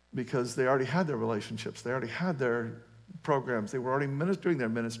 Because they already had their relationships. They already had their programs. They were already doing their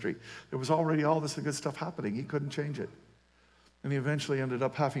ministry. There was already all this good stuff happening. He couldn't change it. And he eventually ended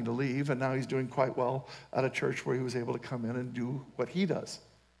up having to leave, and now he's doing quite well at a church where he was able to come in and do what he does.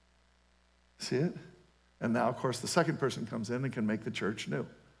 See it? And now, of course, the second person comes in and can make the church new.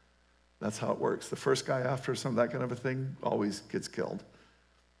 That's how it works. The first guy after some of that kind of a thing always gets killed.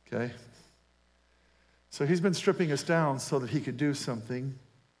 Okay? So he's been stripping us down so that he could do something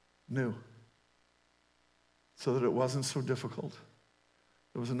new. So that it wasn't so difficult.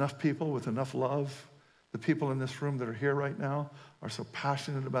 There was enough people with enough love. The people in this room that are here right now are so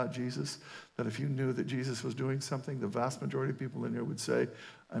passionate about Jesus that if you knew that Jesus was doing something, the vast majority of people in here would say,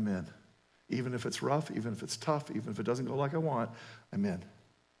 I'm in. Even if it's rough, even if it's tough, even if it doesn't go like I want, I'm in.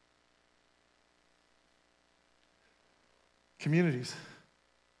 Communities.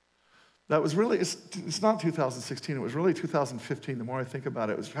 That was really, it's not 2016, it was really 2015. The more I think about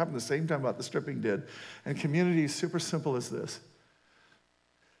it, it happened the same time about the stripping did. And community is super simple as this.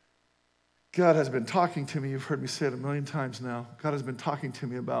 God has been talking to me, you've heard me say it a million times now. God has been talking to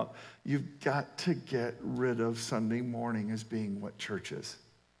me about, you've got to get rid of Sunday morning as being what church is.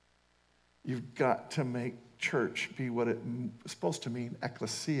 You've got to make church be what it's supposed to mean,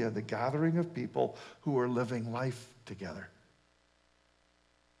 ecclesia, the gathering of people who are living life together.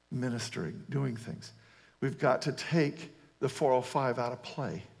 Ministering, doing things. We've got to take the 405 out of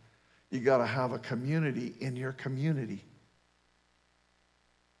play. You got to have a community in your community.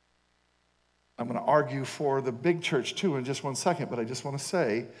 I'm going to argue for the big church too in just one second, but I just want to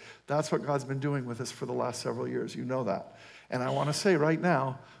say that's what God's been doing with us for the last several years. You know that. And I want to say right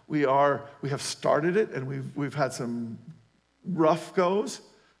now, we have started it, and we've had some rough goes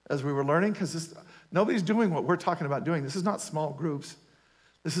as we were learning, because nobody's doing what we're talking about doing. This is not small groups.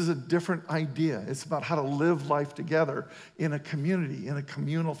 This is a different idea. It's about how to live life together in a community, in a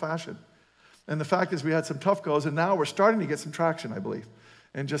communal fashion. And the fact is we had some tough goes, and now we're starting to get some traction, I believe.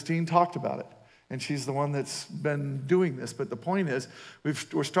 And Justine talked about it. And she's the one that's been doing this. But the point is,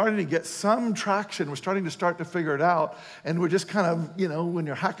 we're starting to get some traction. We're starting to figure it out. And we're just kind of, when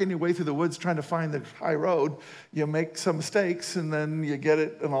you're hacking your way through the woods trying to find the high road, you make some mistakes, and then you get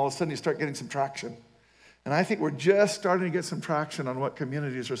it, and all of a sudden you start getting some traction. And I think we're just starting to get some traction on what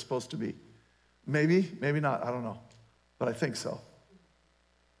communities are supposed to be. Maybe, maybe not, I don't know. But I think so.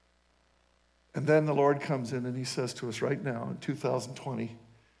 And then the Lord comes in and he says to us right now in 2020,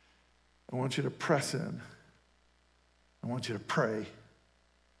 I want you to press in. I want you to pray.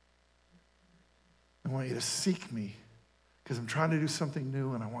 I want you to seek me because I'm trying to do something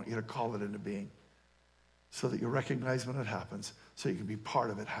new, and I want you to call it into being so that you recognize when it happens, so you can be part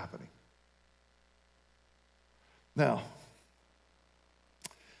of it happening. Now,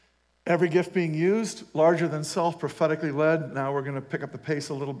 every gift being used, larger than self, prophetically led. Now we're going to pick up the pace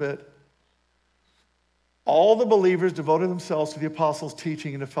a little bit. All the believers devoted themselves to the apostles'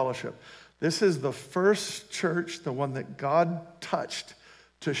 teaching and to fellowship. This is the first church, the one that God touched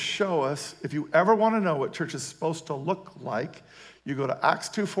to show us, if you ever want to know what church is supposed to look like, you go to Acts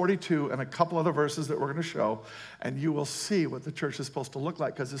 2:42 and a couple other verses that we're going to show, and you will see what the church is supposed to look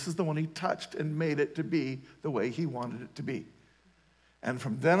like, because this is the one he touched and made it to be the way he wanted it to be. And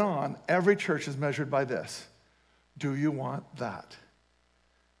from then on, every church is measured by this. Do you want that?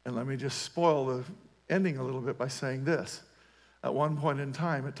 And let me just spoil the ending a little bit by saying this. At one point in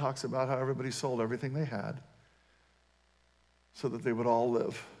time, it talks about how everybody sold everything they had so that they would all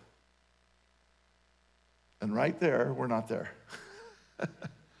live. And right there, we're not there.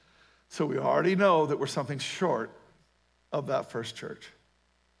 So we already know that we're something short of that first church.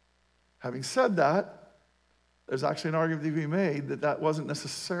 Having said that, there's actually an argument to be made that that wasn't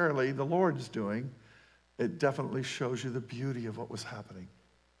necessarily the Lord's doing. it definitely shows you the beauty of what was happening.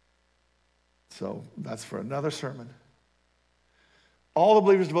 So that's for another sermon. All the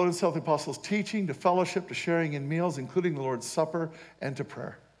believers devoted themselves to the apostles' teaching, to fellowship, to sharing in meals, including the Lord's Supper, and to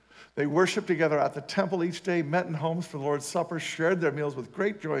prayer. They worshiped together at the temple each day, met in homes for the Lord's Supper, shared their meals with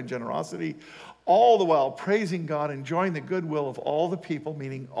great joy and generosity, all the while praising God, enjoying the goodwill of all the people,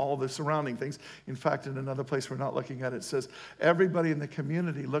 meaning all the surrounding things. In fact, in another place we're not looking at, it says, everybody in the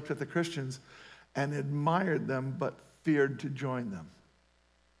community looked at the Christians and admired them, but feared to join them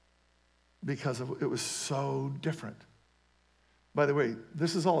because it was so different. By the way,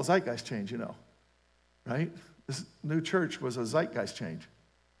 this is all a zeitgeist change, you know, right? This new church was a zeitgeist change.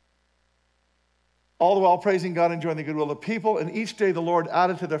 All the while praising God, enjoying the goodwill of people, and each day the Lord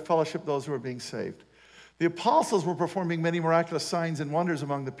added to their fellowship those who were being saved. The apostles were performing many miraculous signs and wonders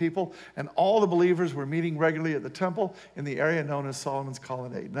among the people, and all the believers were meeting regularly at the temple in the area known as Solomon's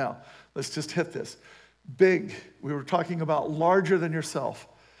Colonnade. Now, let's just hit this. Big, we were talking about larger than yourself.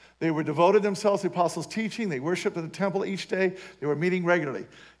 They were devoted themselves to the apostles' teaching. They worshiped at the temple each day. They were meeting regularly.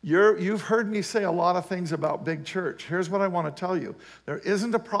 You've heard me say a lot of things about big church. Here's what I want to tell you. There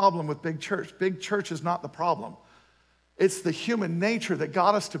isn't a problem with big church. Big church is not the problem. It's the human nature that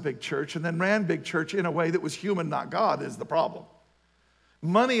got us to big church and then ran big church in a way that was human, not God, is the problem.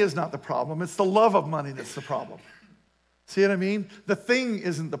 Money is not the problem. It's the love of money that's the problem. See what I mean? The thing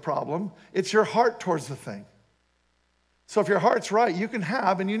isn't the problem. It's your heart towards the thing. So if your heart's right, you can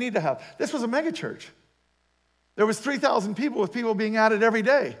have and you need to have. This was a mega church. There was 3,000 people with people being added every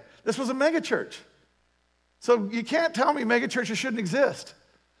day. This was a mega church. So you can't tell me mega churches shouldn't exist.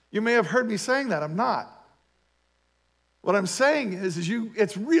 You may have heard me saying that. I'm not. What I'm saying is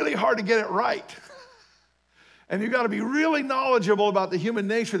it's really hard to get it right. And you've got to be really knowledgeable about the human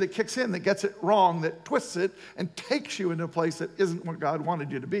nature that kicks in, that gets it wrong, that twists it, and takes you into a place that isn't what God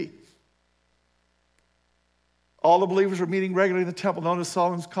wanted you to be. All the believers were meeting regularly in the temple known as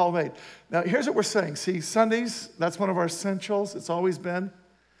Solomon's Colonnade. Now, here's what we're saying. See, Sundays, that's one of our essentials. It's always been.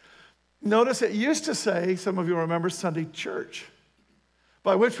 Notice it used to say, some of you remember, Sunday church,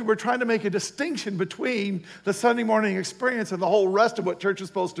 by which we were trying to make a distinction between the Sunday morning experience and the whole rest of what church is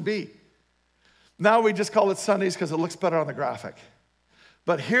supposed to be. Now we just call it Sundays because it looks better on the graphic.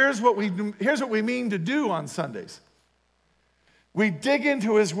 But here's what we mean to do on Sundays. We dig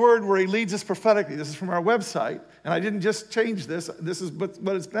into his word where he leads us prophetically. This is from our website, and I didn't just change this. This is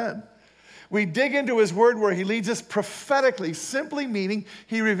what it's been. We dig into his word where he leads us prophetically, simply meaning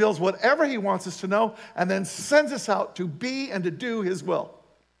he reveals whatever he wants us to know and then sends us out to be and to do his will.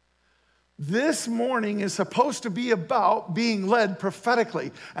 This morning is supposed to be about being led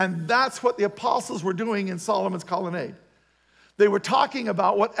prophetically, and that's what the apostles were doing in Solomon's Colonnade. They were talking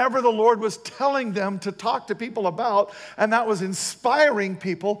about whatever the Lord was telling them to talk to people about, and that was inspiring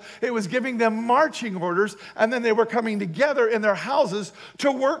people. It was giving them marching orders, and then they were coming together in their houses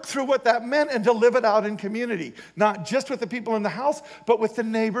to work through what that meant and to live it out in community. Not just with the people in the house, but with the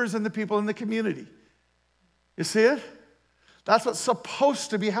neighbors and the people in the community. You see it? That's what's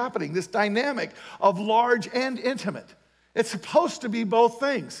supposed to be happening, this dynamic of large and intimate. It's supposed to be both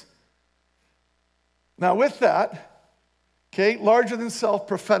things. Now with that, okay, larger than self,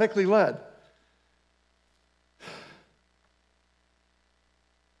 prophetically led.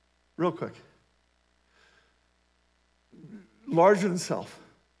 Real quick. Larger than self.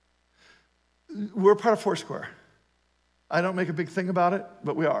 We're part of Foursquare. I don't make a big thing about it,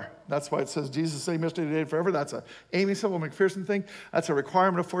 but we are. That's why it says Jesus is the same yesterday, today, and forever. That's a Amy Sybil McPherson thing. That's a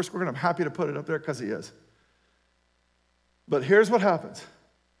requirement of Foursquare, and I'm happy to put it up there because he is. But here's what happens.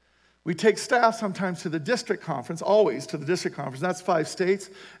 We take staff sometimes to the district conference, always to the district conference. That's 5 states,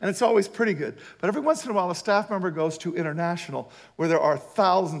 and it's always pretty good. But every once in a while, a staff member goes to international, where there are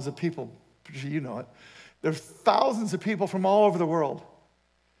thousands of people. You know it. There's thousands of people from all over the world.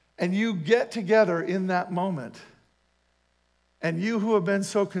 And you get together in that moment. And you who have been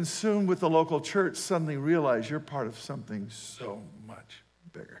so consumed with the local church suddenly realize you're part of something so much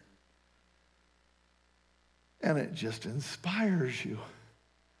bigger. And it just inspires you.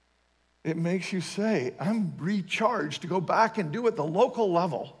 It makes you say, I'm recharged to go back and do it at the local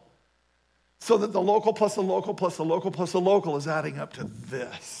level so that the local plus the local plus the local plus the local is adding up to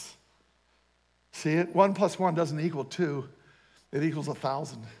this. See it? 1 + 1 doesn't equal 2. It equals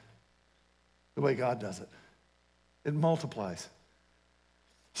 1,000. The way God does it. It multiplies.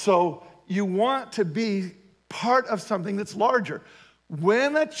 So you want to be part of something that's larger.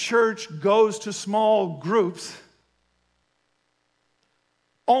 When a church goes to small groups,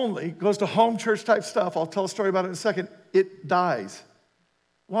 only goes to home church type stuff, I'll tell a story about it in a second, it dies.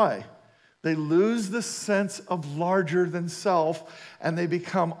 Why? They lose the sense of larger than self, and they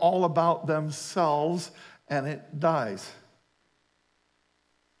become all about themselves, and it dies.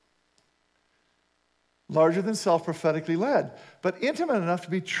 Larger than self, prophetically led, but intimate enough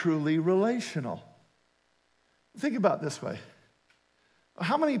to be truly relational. Think about it this way.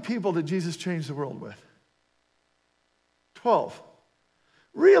 How many people did Jesus change the world with? 12.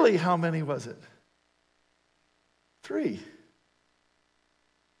 Really, how many was it? 3.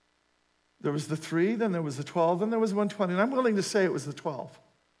 There was the 3, then there was the 12, then there was 120. And I'm willing to say it was the 12.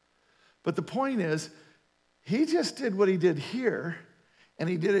 But the point is, he just did what he did here, and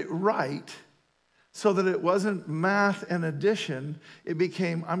he did it right, so that it wasn't math and addition. It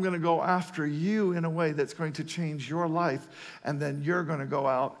became, I'm going to go after you in a way that's going to change your life, and then you're going to go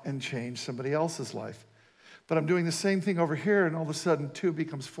out and change somebody else's life. But I'm doing the same thing over here, and all of a sudden 2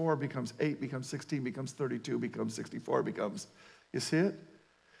 becomes 4, becomes 8, becomes 16, becomes 32, becomes 64, becomes, you see it?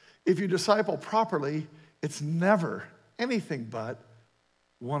 If you disciple properly, it's never anything but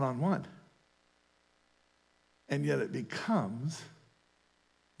one-on-one. And yet it becomes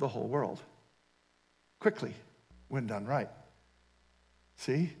the whole world. Quickly, when done right.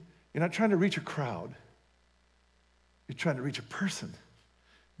 See? You're not trying to reach a crowd. You're trying to reach a person.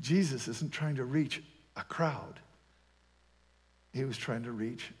 Jesus isn't trying to reach a crowd. He was trying to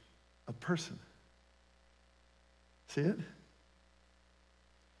reach a person. See it?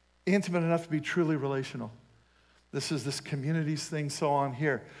 Intimate enough to be truly relational. This is this communities thing, so on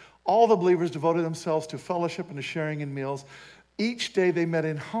here. All the believers devoted themselves to fellowship and to sharing in meals. Each day they met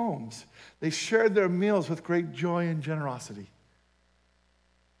in homes. They shared their meals with great joy and generosity.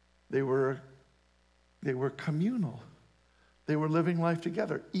 They were communal. They were living life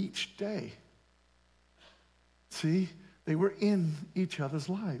together each day. See, they were in each other's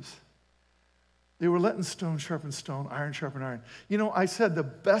lives. They were letting stone sharpen stone, iron sharpen iron. You know, I said the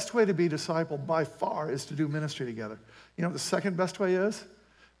best way to be discipled by far is to do ministry together. You know what the second best way is?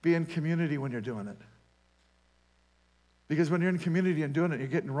 Be in community when you're doing it. Because when you're in community and doing it, you're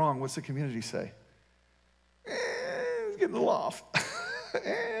getting wrong. What's the community say? It's getting a little off.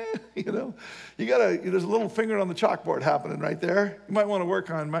 You know, there's a little finger on the chalkboard happening right there. You might want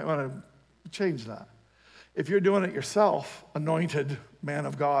to change that. If you're doing it yourself, anointed man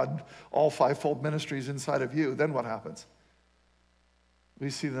of God, all fivefold ministries inside of you, then what happens? We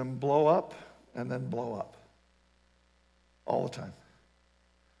see them blow up and then blow up all the time.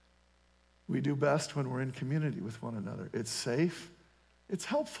 We do best when we're in community with one another. It's safe. It's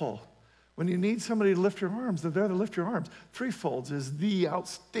helpful. When you need somebody to lift your arms, they're there to lift your arms. Threefolds is the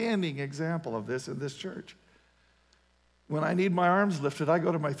outstanding example of this in this church. When I need my arms lifted, I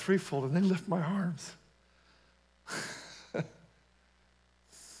go to my threefold and they lift my arms.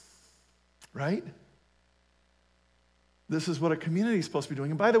 Right? This is what a community is supposed to be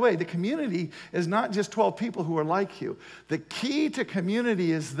doing. And by the way, the community is not just 12 people who are like you. The key to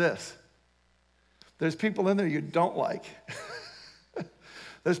community is this. There's people in there you don't like.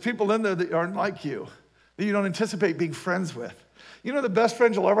 There's people in there that aren't like you, that you don't anticipate being friends with. You know the best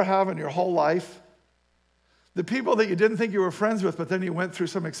friends you'll ever have in your whole life? The people that you didn't think you were friends with, but then you went through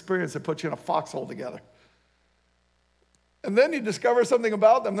some experience that put you in a foxhole together. And then you discover something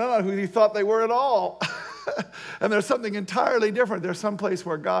about them. They're not who you thought they were at all. And there's something entirely different. There's some place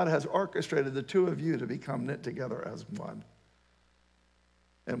where God has orchestrated the two of you to become knit together as one.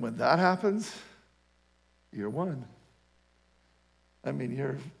 And when that happens, you're one. I mean,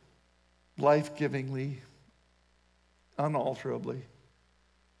 you're life-givingly, unalterably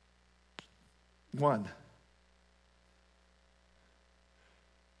one.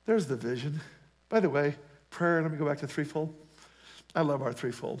 There's the vision. By the way, prayer, let me go back to threefold. I love our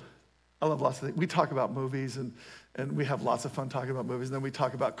threefold. I love lots of things. We talk about movies, and we have lots of fun talking about movies, and then we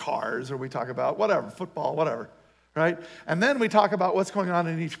talk about cars, or we talk about whatever, football, whatever, right? And then we talk about what's going on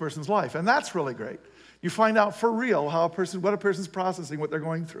in each person's life, and that's really great. You find out for real what a person's processing, what they're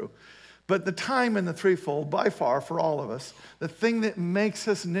going through. But the time in the threefold, by far, for all of us, the thing that makes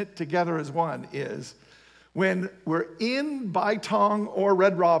us knit together as one is when we're in Baitong or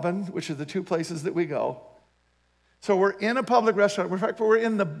Red Robin, which are the two places that we go. So we're in a public restaurant. In fact, we're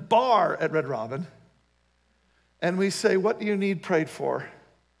in the bar at Red Robin, and we say, what do you need prayed for?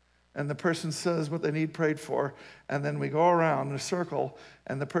 And the person says what they need prayed for, and then we go around in a circle,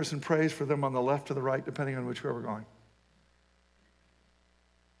 and the person prays for them on the left or the right, depending on which way we're going.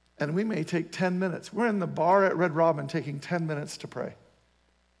 And we may take 10 minutes. We're in the bar at Red Robin taking 10 minutes to pray.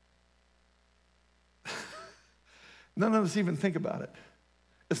 None of us even think about it.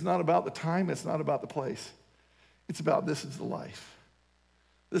 It's not about the time. It's not about the place. It's about this is the life.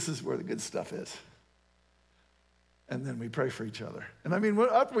 This is where the good stuff is. And then we pray for each other. And I mean,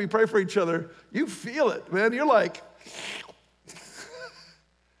 after we pray for each other, you feel it, man. You're like,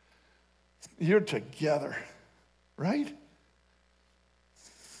 you're together, right?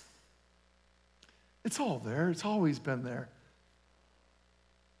 It's all there. It's always been there.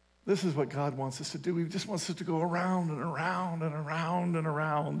 This is what God wants us to do. He just wants us to go around and around and around and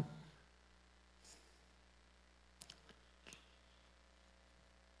around.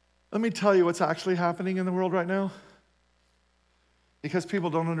 Let me tell you what's actually happening in the world right now. Because people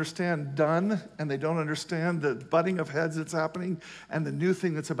don't understand done, and they don't understand the butting of heads that's happening and the new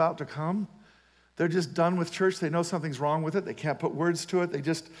thing that's about to come. They're just done with church. They know something's wrong with it. They can't put words to it.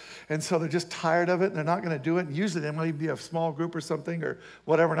 And so they're just tired of it, and they're not going to do it. And usually they might be a small group or something or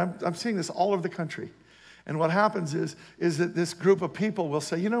whatever. And I'm seeing this all over the country. And what happens is that this group of people will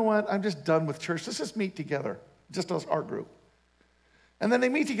say, you know what, I'm just done with church. Let's just meet together, just as our group. And then they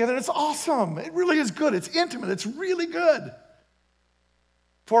meet together, and it's awesome. It really is good. It's intimate. It's really good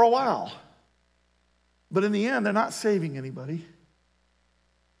for a while. But in the end, they're not saving anybody.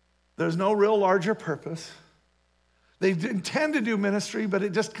 There's no real larger purpose. They intend to do ministry, but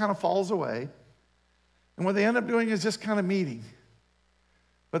it just kind of falls away. And what they end up doing is just kind of meeting.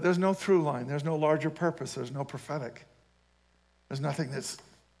 But there's no through line. There's no larger purpose. There's no prophetic. There's nothing that's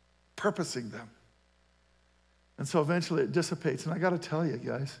purposing them. And so eventually it dissipates. And I got to tell you,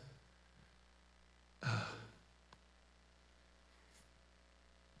 guys,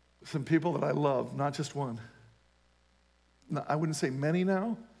 some people that I love, not just one. I wouldn't say many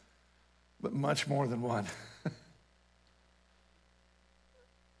now, but much more than one,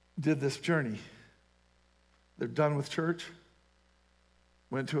 did this journey. They're done with church,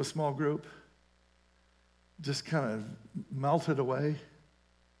 went to a small group, just kind of melted away.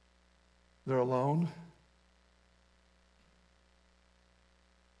 They're alone.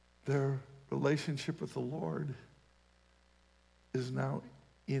 Their relationship with the Lord is now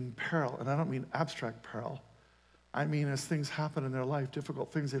in peril. And I don't mean abstract peril. I mean, as things happen in their life,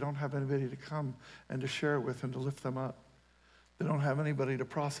 difficult things, they don't have anybody to come and to share with and to lift them up. They don't have anybody to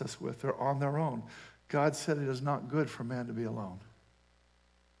process with. They're on their own. God said it is not good for man to be alone.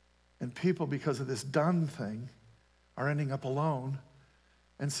 And people, because of this done thing, are ending up alone.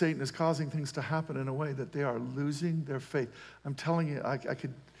 And Satan is causing things to happen in a way that they are losing their faith. I'm telling you,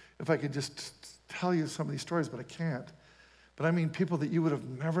 if I could just tell you some of these stories, but I can't. But I mean people that you would have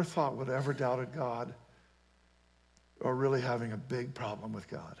never thought would have ever doubted God, or really having a big problem with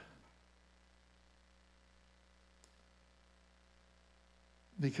God.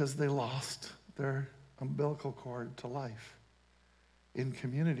 Because they lost their umbilical cord to life. In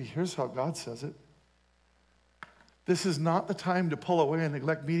community, here's how God says it. This is not the time to pull away and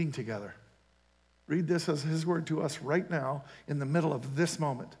neglect meeting together. Read this as his word to us right now in the middle of this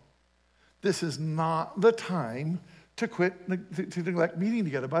moment. This is not the time to to neglect meeting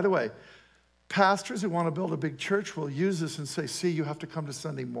together. By the way, pastors who want to build a big church will use this and say, see, you have to come to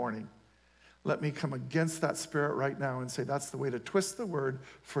Sunday morning. Let me come against that spirit right now and say that's the way to twist the word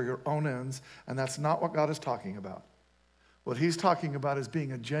for your own ends, and that's not what God is talking about. What he's talking about is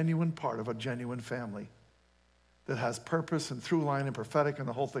being a genuine part of a genuine family that has purpose and through line and prophetic and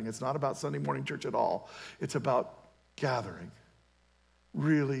the whole thing. It's not about Sunday morning church at all. It's about gathering,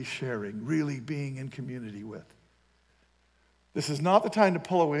 really sharing, really being in community with. This is not the time to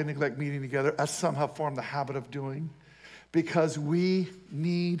pull away and neglect meeting together, as some have formed the habit of doing, because we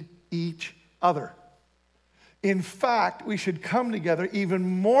need each other. In fact, we should come together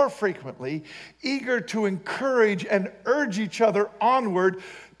even more frequently, eager to encourage and urge each other onward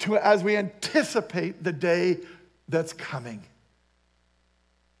as we anticipate the day that's coming.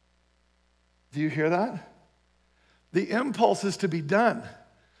 Do you hear that? The impulse is to be done.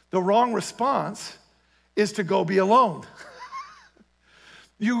 The wrong response is to go be alone.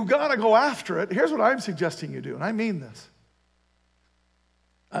 You got to go after it. Here's what I'm suggesting you do, and I mean this.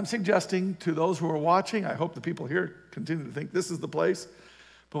 I'm suggesting to those who are watching, I hope the people here continue to think this is the place,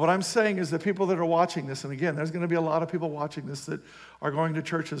 but what I'm saying is the people that are watching this, and again, there's going to be a lot of people watching this that are going to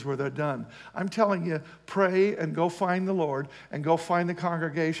churches where they're done. I'm telling you, pray and go find the Lord and go find the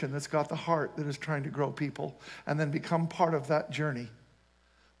congregation that's got the heart that is trying to grow people, and then become part of that journey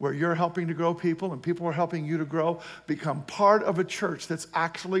where you're helping to grow people and people are helping you to grow. Become part of a church that's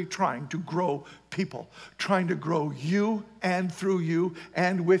actually trying to grow people, trying to grow you and through you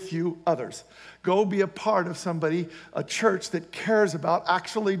and with you others. Go be a part of somebody, a church that cares about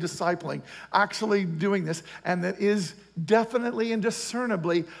actually discipling, actually doing this, and that is definitely and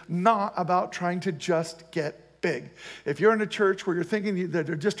discernibly not about trying to just get big. If you're in a church where you're thinking that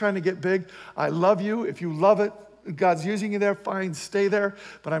they're just trying to get big, I love you. If you love it, God's using you there, fine, stay there.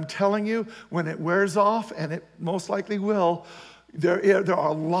 But I'm telling you, when it wears off, and it most likely will, there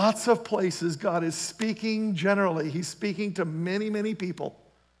are lots of places God is speaking generally. He's speaking to many, many people.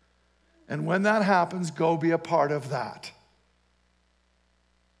 And when that happens, go be a part of that.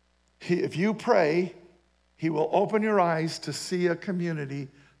 If you pray, he will open your eyes to see a community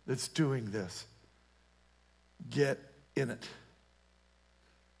that's doing this. Get in it.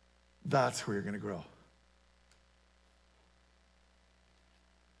 That's where you're going to grow.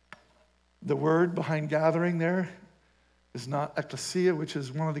 The word behind gathering there is not ecclesia, which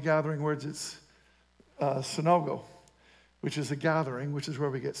is one of the gathering words. It's synagogue, which is a gathering, which is where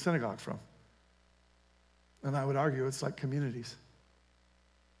we get synagogue from. And I would argue it's like communities.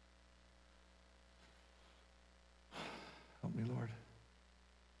 Help me, Lord.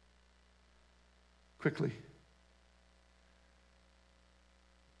 Quickly.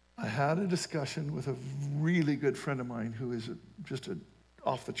 I had a discussion with a really good friend of mine who is just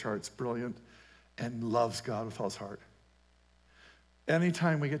off the charts, brilliant, and loves God with all his heart.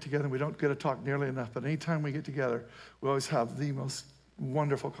 Anytime we get together, we don't get to talk nearly enough, but anytime we get together, we always have the most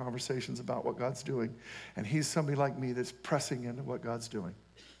wonderful conversations about what God's doing. And he's somebody like me that's pressing into what God's doing.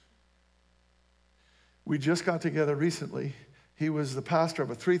 We just got together recently. He was the pastor of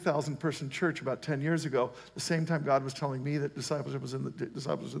a 3,000-person church about 10 years ago. The same time God was telling me that discipleship was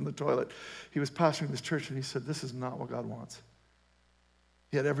in the toilet. He was pastoring this church, and he said, this is not what God wants.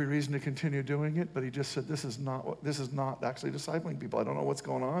 He had every reason to continue doing it, but he just said, this is not actually discipling people. I don't know what's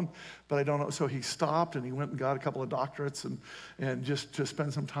going on, but I don't know. So he stopped, and he went and got a couple of doctorates and just to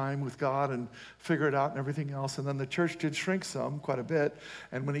spend some time with God and figure it out and everything else. And then the church did shrink quite a bit.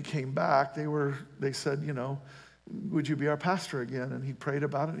 And when he came back, they said, would you be our pastor again? And he prayed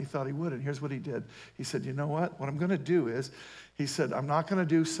about it, and he thought he would. And here's what he did. He said, you know what? What I'm going to do is, he said, I'm not going to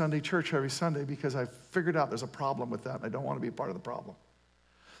do Sunday church every Sunday because I figured out there's a problem with that, and I don't want to be a part of the problem.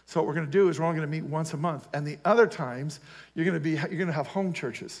 So what we're going to do is we're only going to meet once a month. And the other times, you're going to have home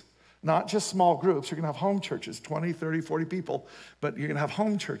churches. Not just small groups. You're going to have home churches, 20, 30, 40 people. But you're going to have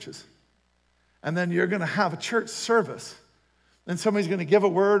home churches. And then you're going to have a church service. And somebody's going to give a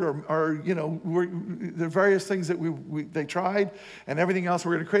word or there are various things that they tried and everything else.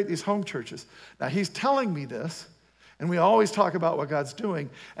 We're going to create these home churches. Now, he's telling me this. And we always talk about what God's doing.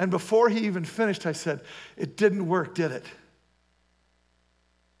 And before he even finished, I said, it didn't work, did it?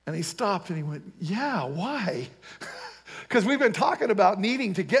 And he stopped and he went, yeah, why? Because we've been talking about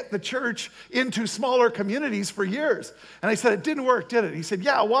needing to get the church into smaller communities for years. And I said, it didn't work, did it? He said,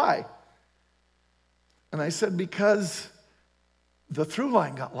 yeah, why? And I said, because the through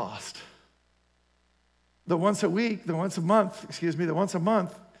line got lost. The once a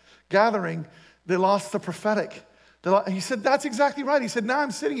month gathering, they lost the prophetic. He said, that's exactly right. He said, now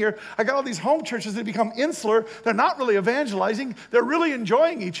I'm sitting here. I got all these home churches that become insular. They're not really evangelizing. They're really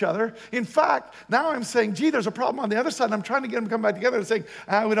enjoying each other. In fact, now I'm saying, gee, there's a problem on the other side. And I'm trying to get them to come back together and saying,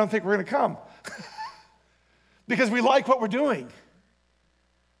 we don't think we're going to come. Because we like what we're doing.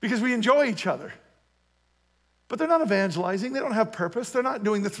 Because we enjoy each other. But they're not evangelizing. They don't have purpose. They're not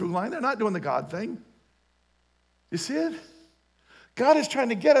doing the through line. They're not doing the God thing. You see it? God is trying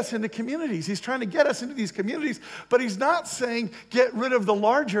to get us into communities. He's trying to get us into these communities, but he's not saying get rid of the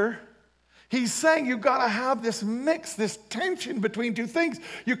larger. He's saying you've got to have this mix, this tension between two things.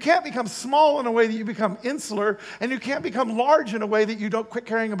 You can't become small in a way that you become insular, and you can't become large in a way that you don't quit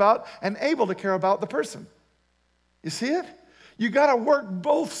caring about and able to care about the person. You see it? You got to work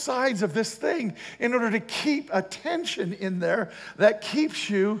both sides of this thing in order to keep a tension in there that keeps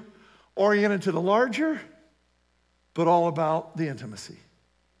you oriented to the larger, but all about the intimacy.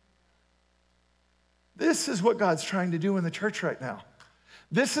 This is what God's trying to do in the church right now.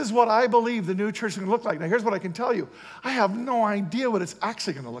 This is what I believe the new church is going to look like. Now, here's what I can tell you. I have no idea what it's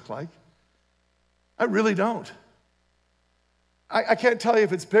actually going to look like. I really don't. I can't tell you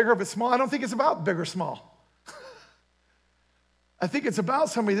if it's big or if it's small. I don't think it's about big or small. I think it's about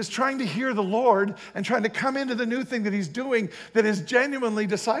somebody that's trying to hear the Lord and trying to come into the new thing that he's doing that is genuinely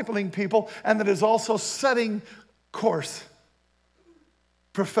discipling people and that is also setting course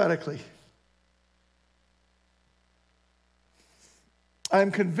prophetically. I am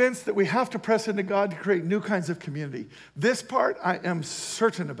convinced that we have to press into God to create new kinds of community. This part I am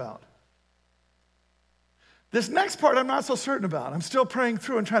certain about. This next part I'm not so certain about. I'm still praying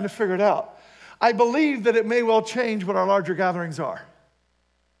through and trying to figure it out. I believe that it may well change what our larger gatherings are.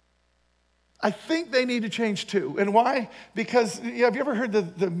 I think they need to change too. And why? Because have you ever heard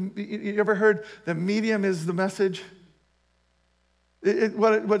the medium is the message?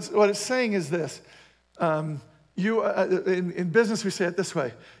 What it's saying is this. In business, we say it this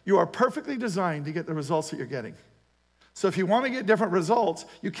way. You are perfectly designed to get the results that you're getting. So if you want to get different results,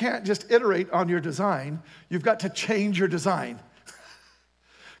 you can't just iterate on your design. You've got to change your design.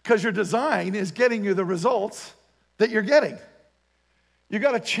 Because your design is getting you the results that you're getting. You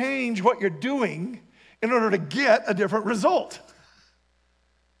got to change what you're doing in order to get a different result.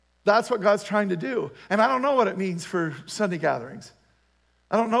 That's what God's trying to do. And I don't know what it means for Sunday gatherings.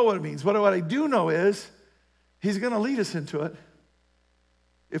 I don't know what it means. What I do know is he's going to lead us into it.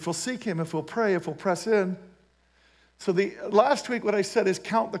 If we'll seek him, if we'll pray, if we'll press in. So the last week what I said is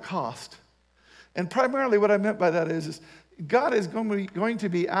count the cost. And primarily what I meant by that is God is going to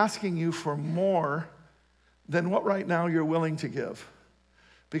be asking you for more than what right now you're willing to give.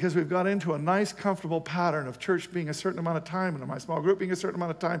 Because we've got into a nice, comfortable pattern of church being a certain amount of time and my small group being a certain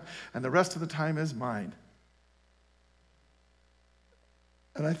amount of time, and the rest of the time is mine.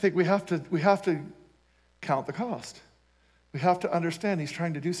 And I think we have to count the cost. We have to understand he's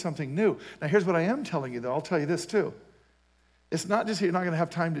trying to do something new. Now, here's what I am telling you, though. I'll tell you this, too. It's not just you're not going to have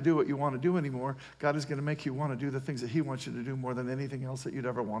time to do what you want to do anymore. God is going to make you want to do the things that he wants you to do more than anything else that you'd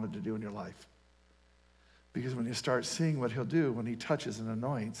ever wanted to do in your life. Because when you start seeing what he'll do when he touches and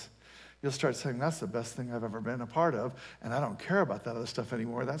anoints, you'll start saying, that's the best thing I've ever been a part of, and I don't care about that other stuff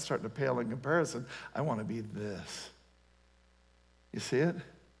anymore. That's starting to pale in comparison. I want to be this. You see it?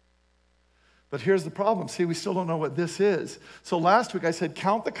 But here's the problem. See, we still don't know what this is. So last week I said,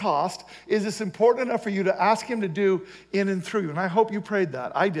 count the cost. Is this important enough for you to ask him to do in and through you? And I hope you prayed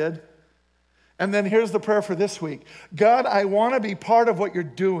that. I did. And then here's the prayer for this week. God, I want to be part of what you're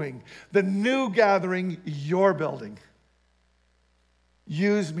doing. The new gathering you're building.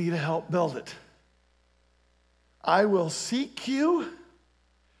 Use me to help build it. I will seek you.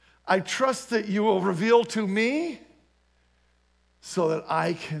 I trust that you will reveal to me so that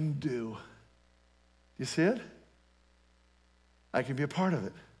I can do. You see it? I can be a part of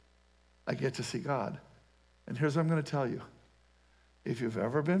it. I get to see God. And here's what I'm going to tell you. If you've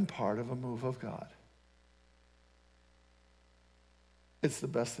ever been part of a move of God, it's the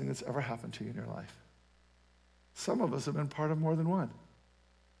best thing that's ever happened to you in your life. Some of us have been part of more than one.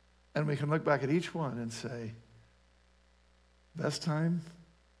 And we can look back at each one and say, best time,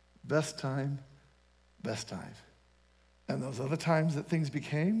 best time, best time. And those other times that things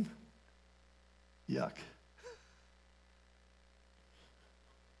became, yuck.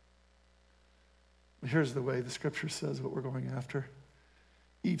 Here's the way the scripture says what we're going after.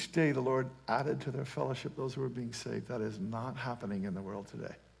 Each day the Lord added to their fellowship those who were being saved. That is not happening in the world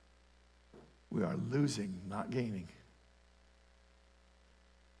today. We are losing, not gaining.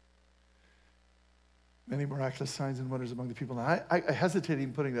 Many miraculous signs and wonders among the people. Now, I hesitate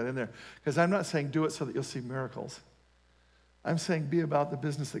even putting that in there because I'm not saying do it so that you'll see miracles. I'm saying be about the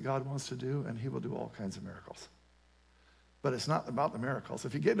business that God wants to do, and he will do all kinds of miracles. But it's not about the miracles.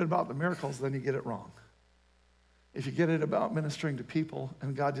 If you get it about the miracles, then you get it wrong. If you get it about ministering to people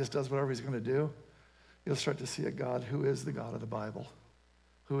and God just does whatever he's going to do, you'll start to see a God who is the God of the Bible,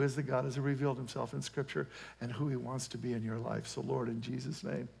 who is the God as he revealed himself in Scripture, and who he wants to be in your life. So, Lord, in Jesus'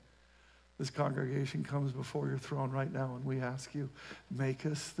 name, this congregation comes before your throne right now, and we ask you, make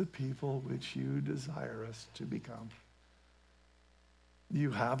us the people which you desire us to become.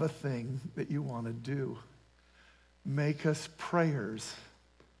 You have a thing that you want to do. Make us prayers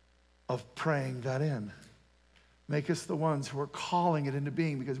of praying that in. Make us the ones who are calling it into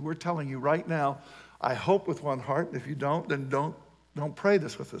being, because we're telling you right now, I hope with one heart. If you don't, then don't pray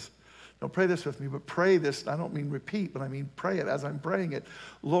this with us. Don't pray this with me, but pray this. I don't mean repeat, but I mean pray it as I'm praying it.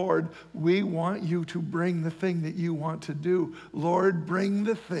 Lord, we want you to bring the thing that you want to do. Lord, bring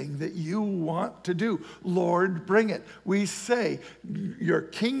the thing that you want to do. Lord, bring it. We say, your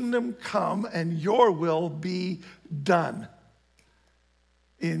kingdom come and your will be done.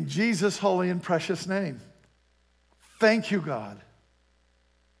 In Jesus' holy and precious name. Thank you, God.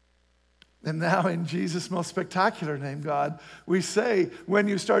 And now in Jesus' most spectacular name, God, we say, when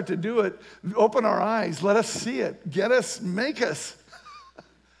you start to do it, open our eyes, let us see it, get us, make us.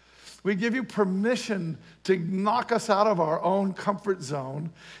 We give you permission to knock us out of our own comfort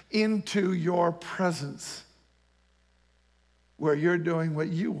zone into your presence, where you're doing what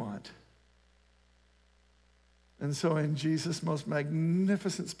you want. And so in Jesus' most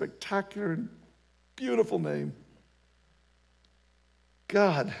magnificent, spectacular, and beautiful name,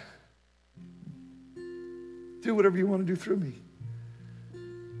 God, do whatever you want to do through me.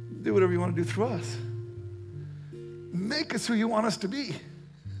 Do whatever you want to do through us. Make us who you want us to be.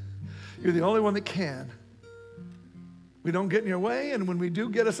 You're the only one that can. We don't get in your way, and when we do,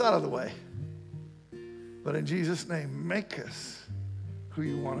 get us out of the way. But in Jesus' name, make us who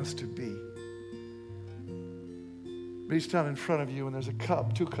you want us to be. Reach down in front of you, and there's a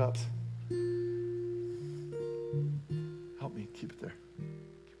cup, 2 cups. Help me, keep it there.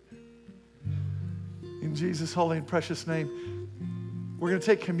 In Jesus' holy and precious name, we're going to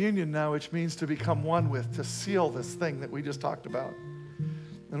take communion now, which means to become one with, to seal this thing that we just talked about.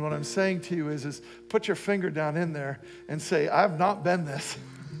 And what I'm saying to you is put your finger down in there and say, I've not been this.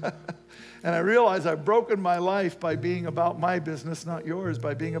 And I realize I've broken my life by being about my business, not yours,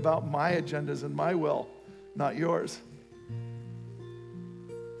 by being about my agendas and my will, not yours.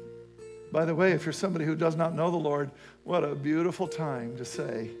 By the way, if you're somebody who does not know the Lord, what a beautiful time to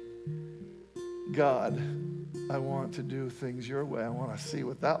say, God, I want to do things your way. I want to see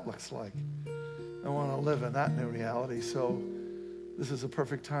what that looks like. I want to live in that new reality. So this is a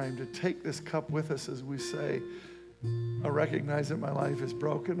perfect time to take this cup with us as we say, I recognize that my life is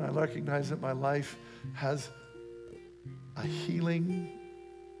broken. I recognize that my life has a healing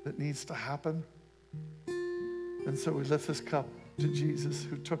that needs to happen. And so we lift this cup to Jesus,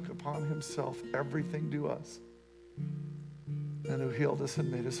 who took upon himself everything to us and who healed us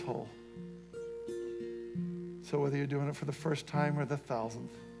and made us whole. So whether you're doing it for the first time or the 1,000th,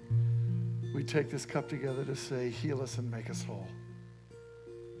 we take this cup together to say, heal us and make us whole.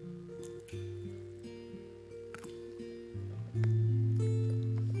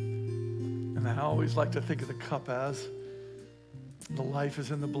 And I always like to think of the cup as the life is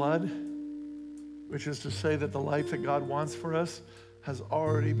in the blood, which is to say that the life that God wants for us has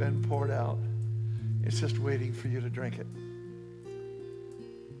already been poured out. It's just waiting for you to drink it.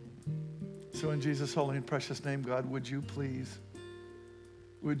 So in Jesus' holy and precious name, God, would you please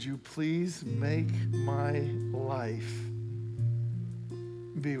make my life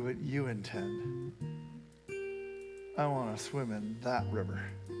be what you intend? I want to swim in that river.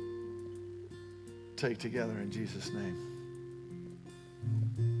 Take together in Jesus' name.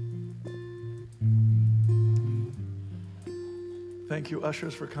 Thank you,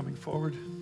 ushers, for coming forward.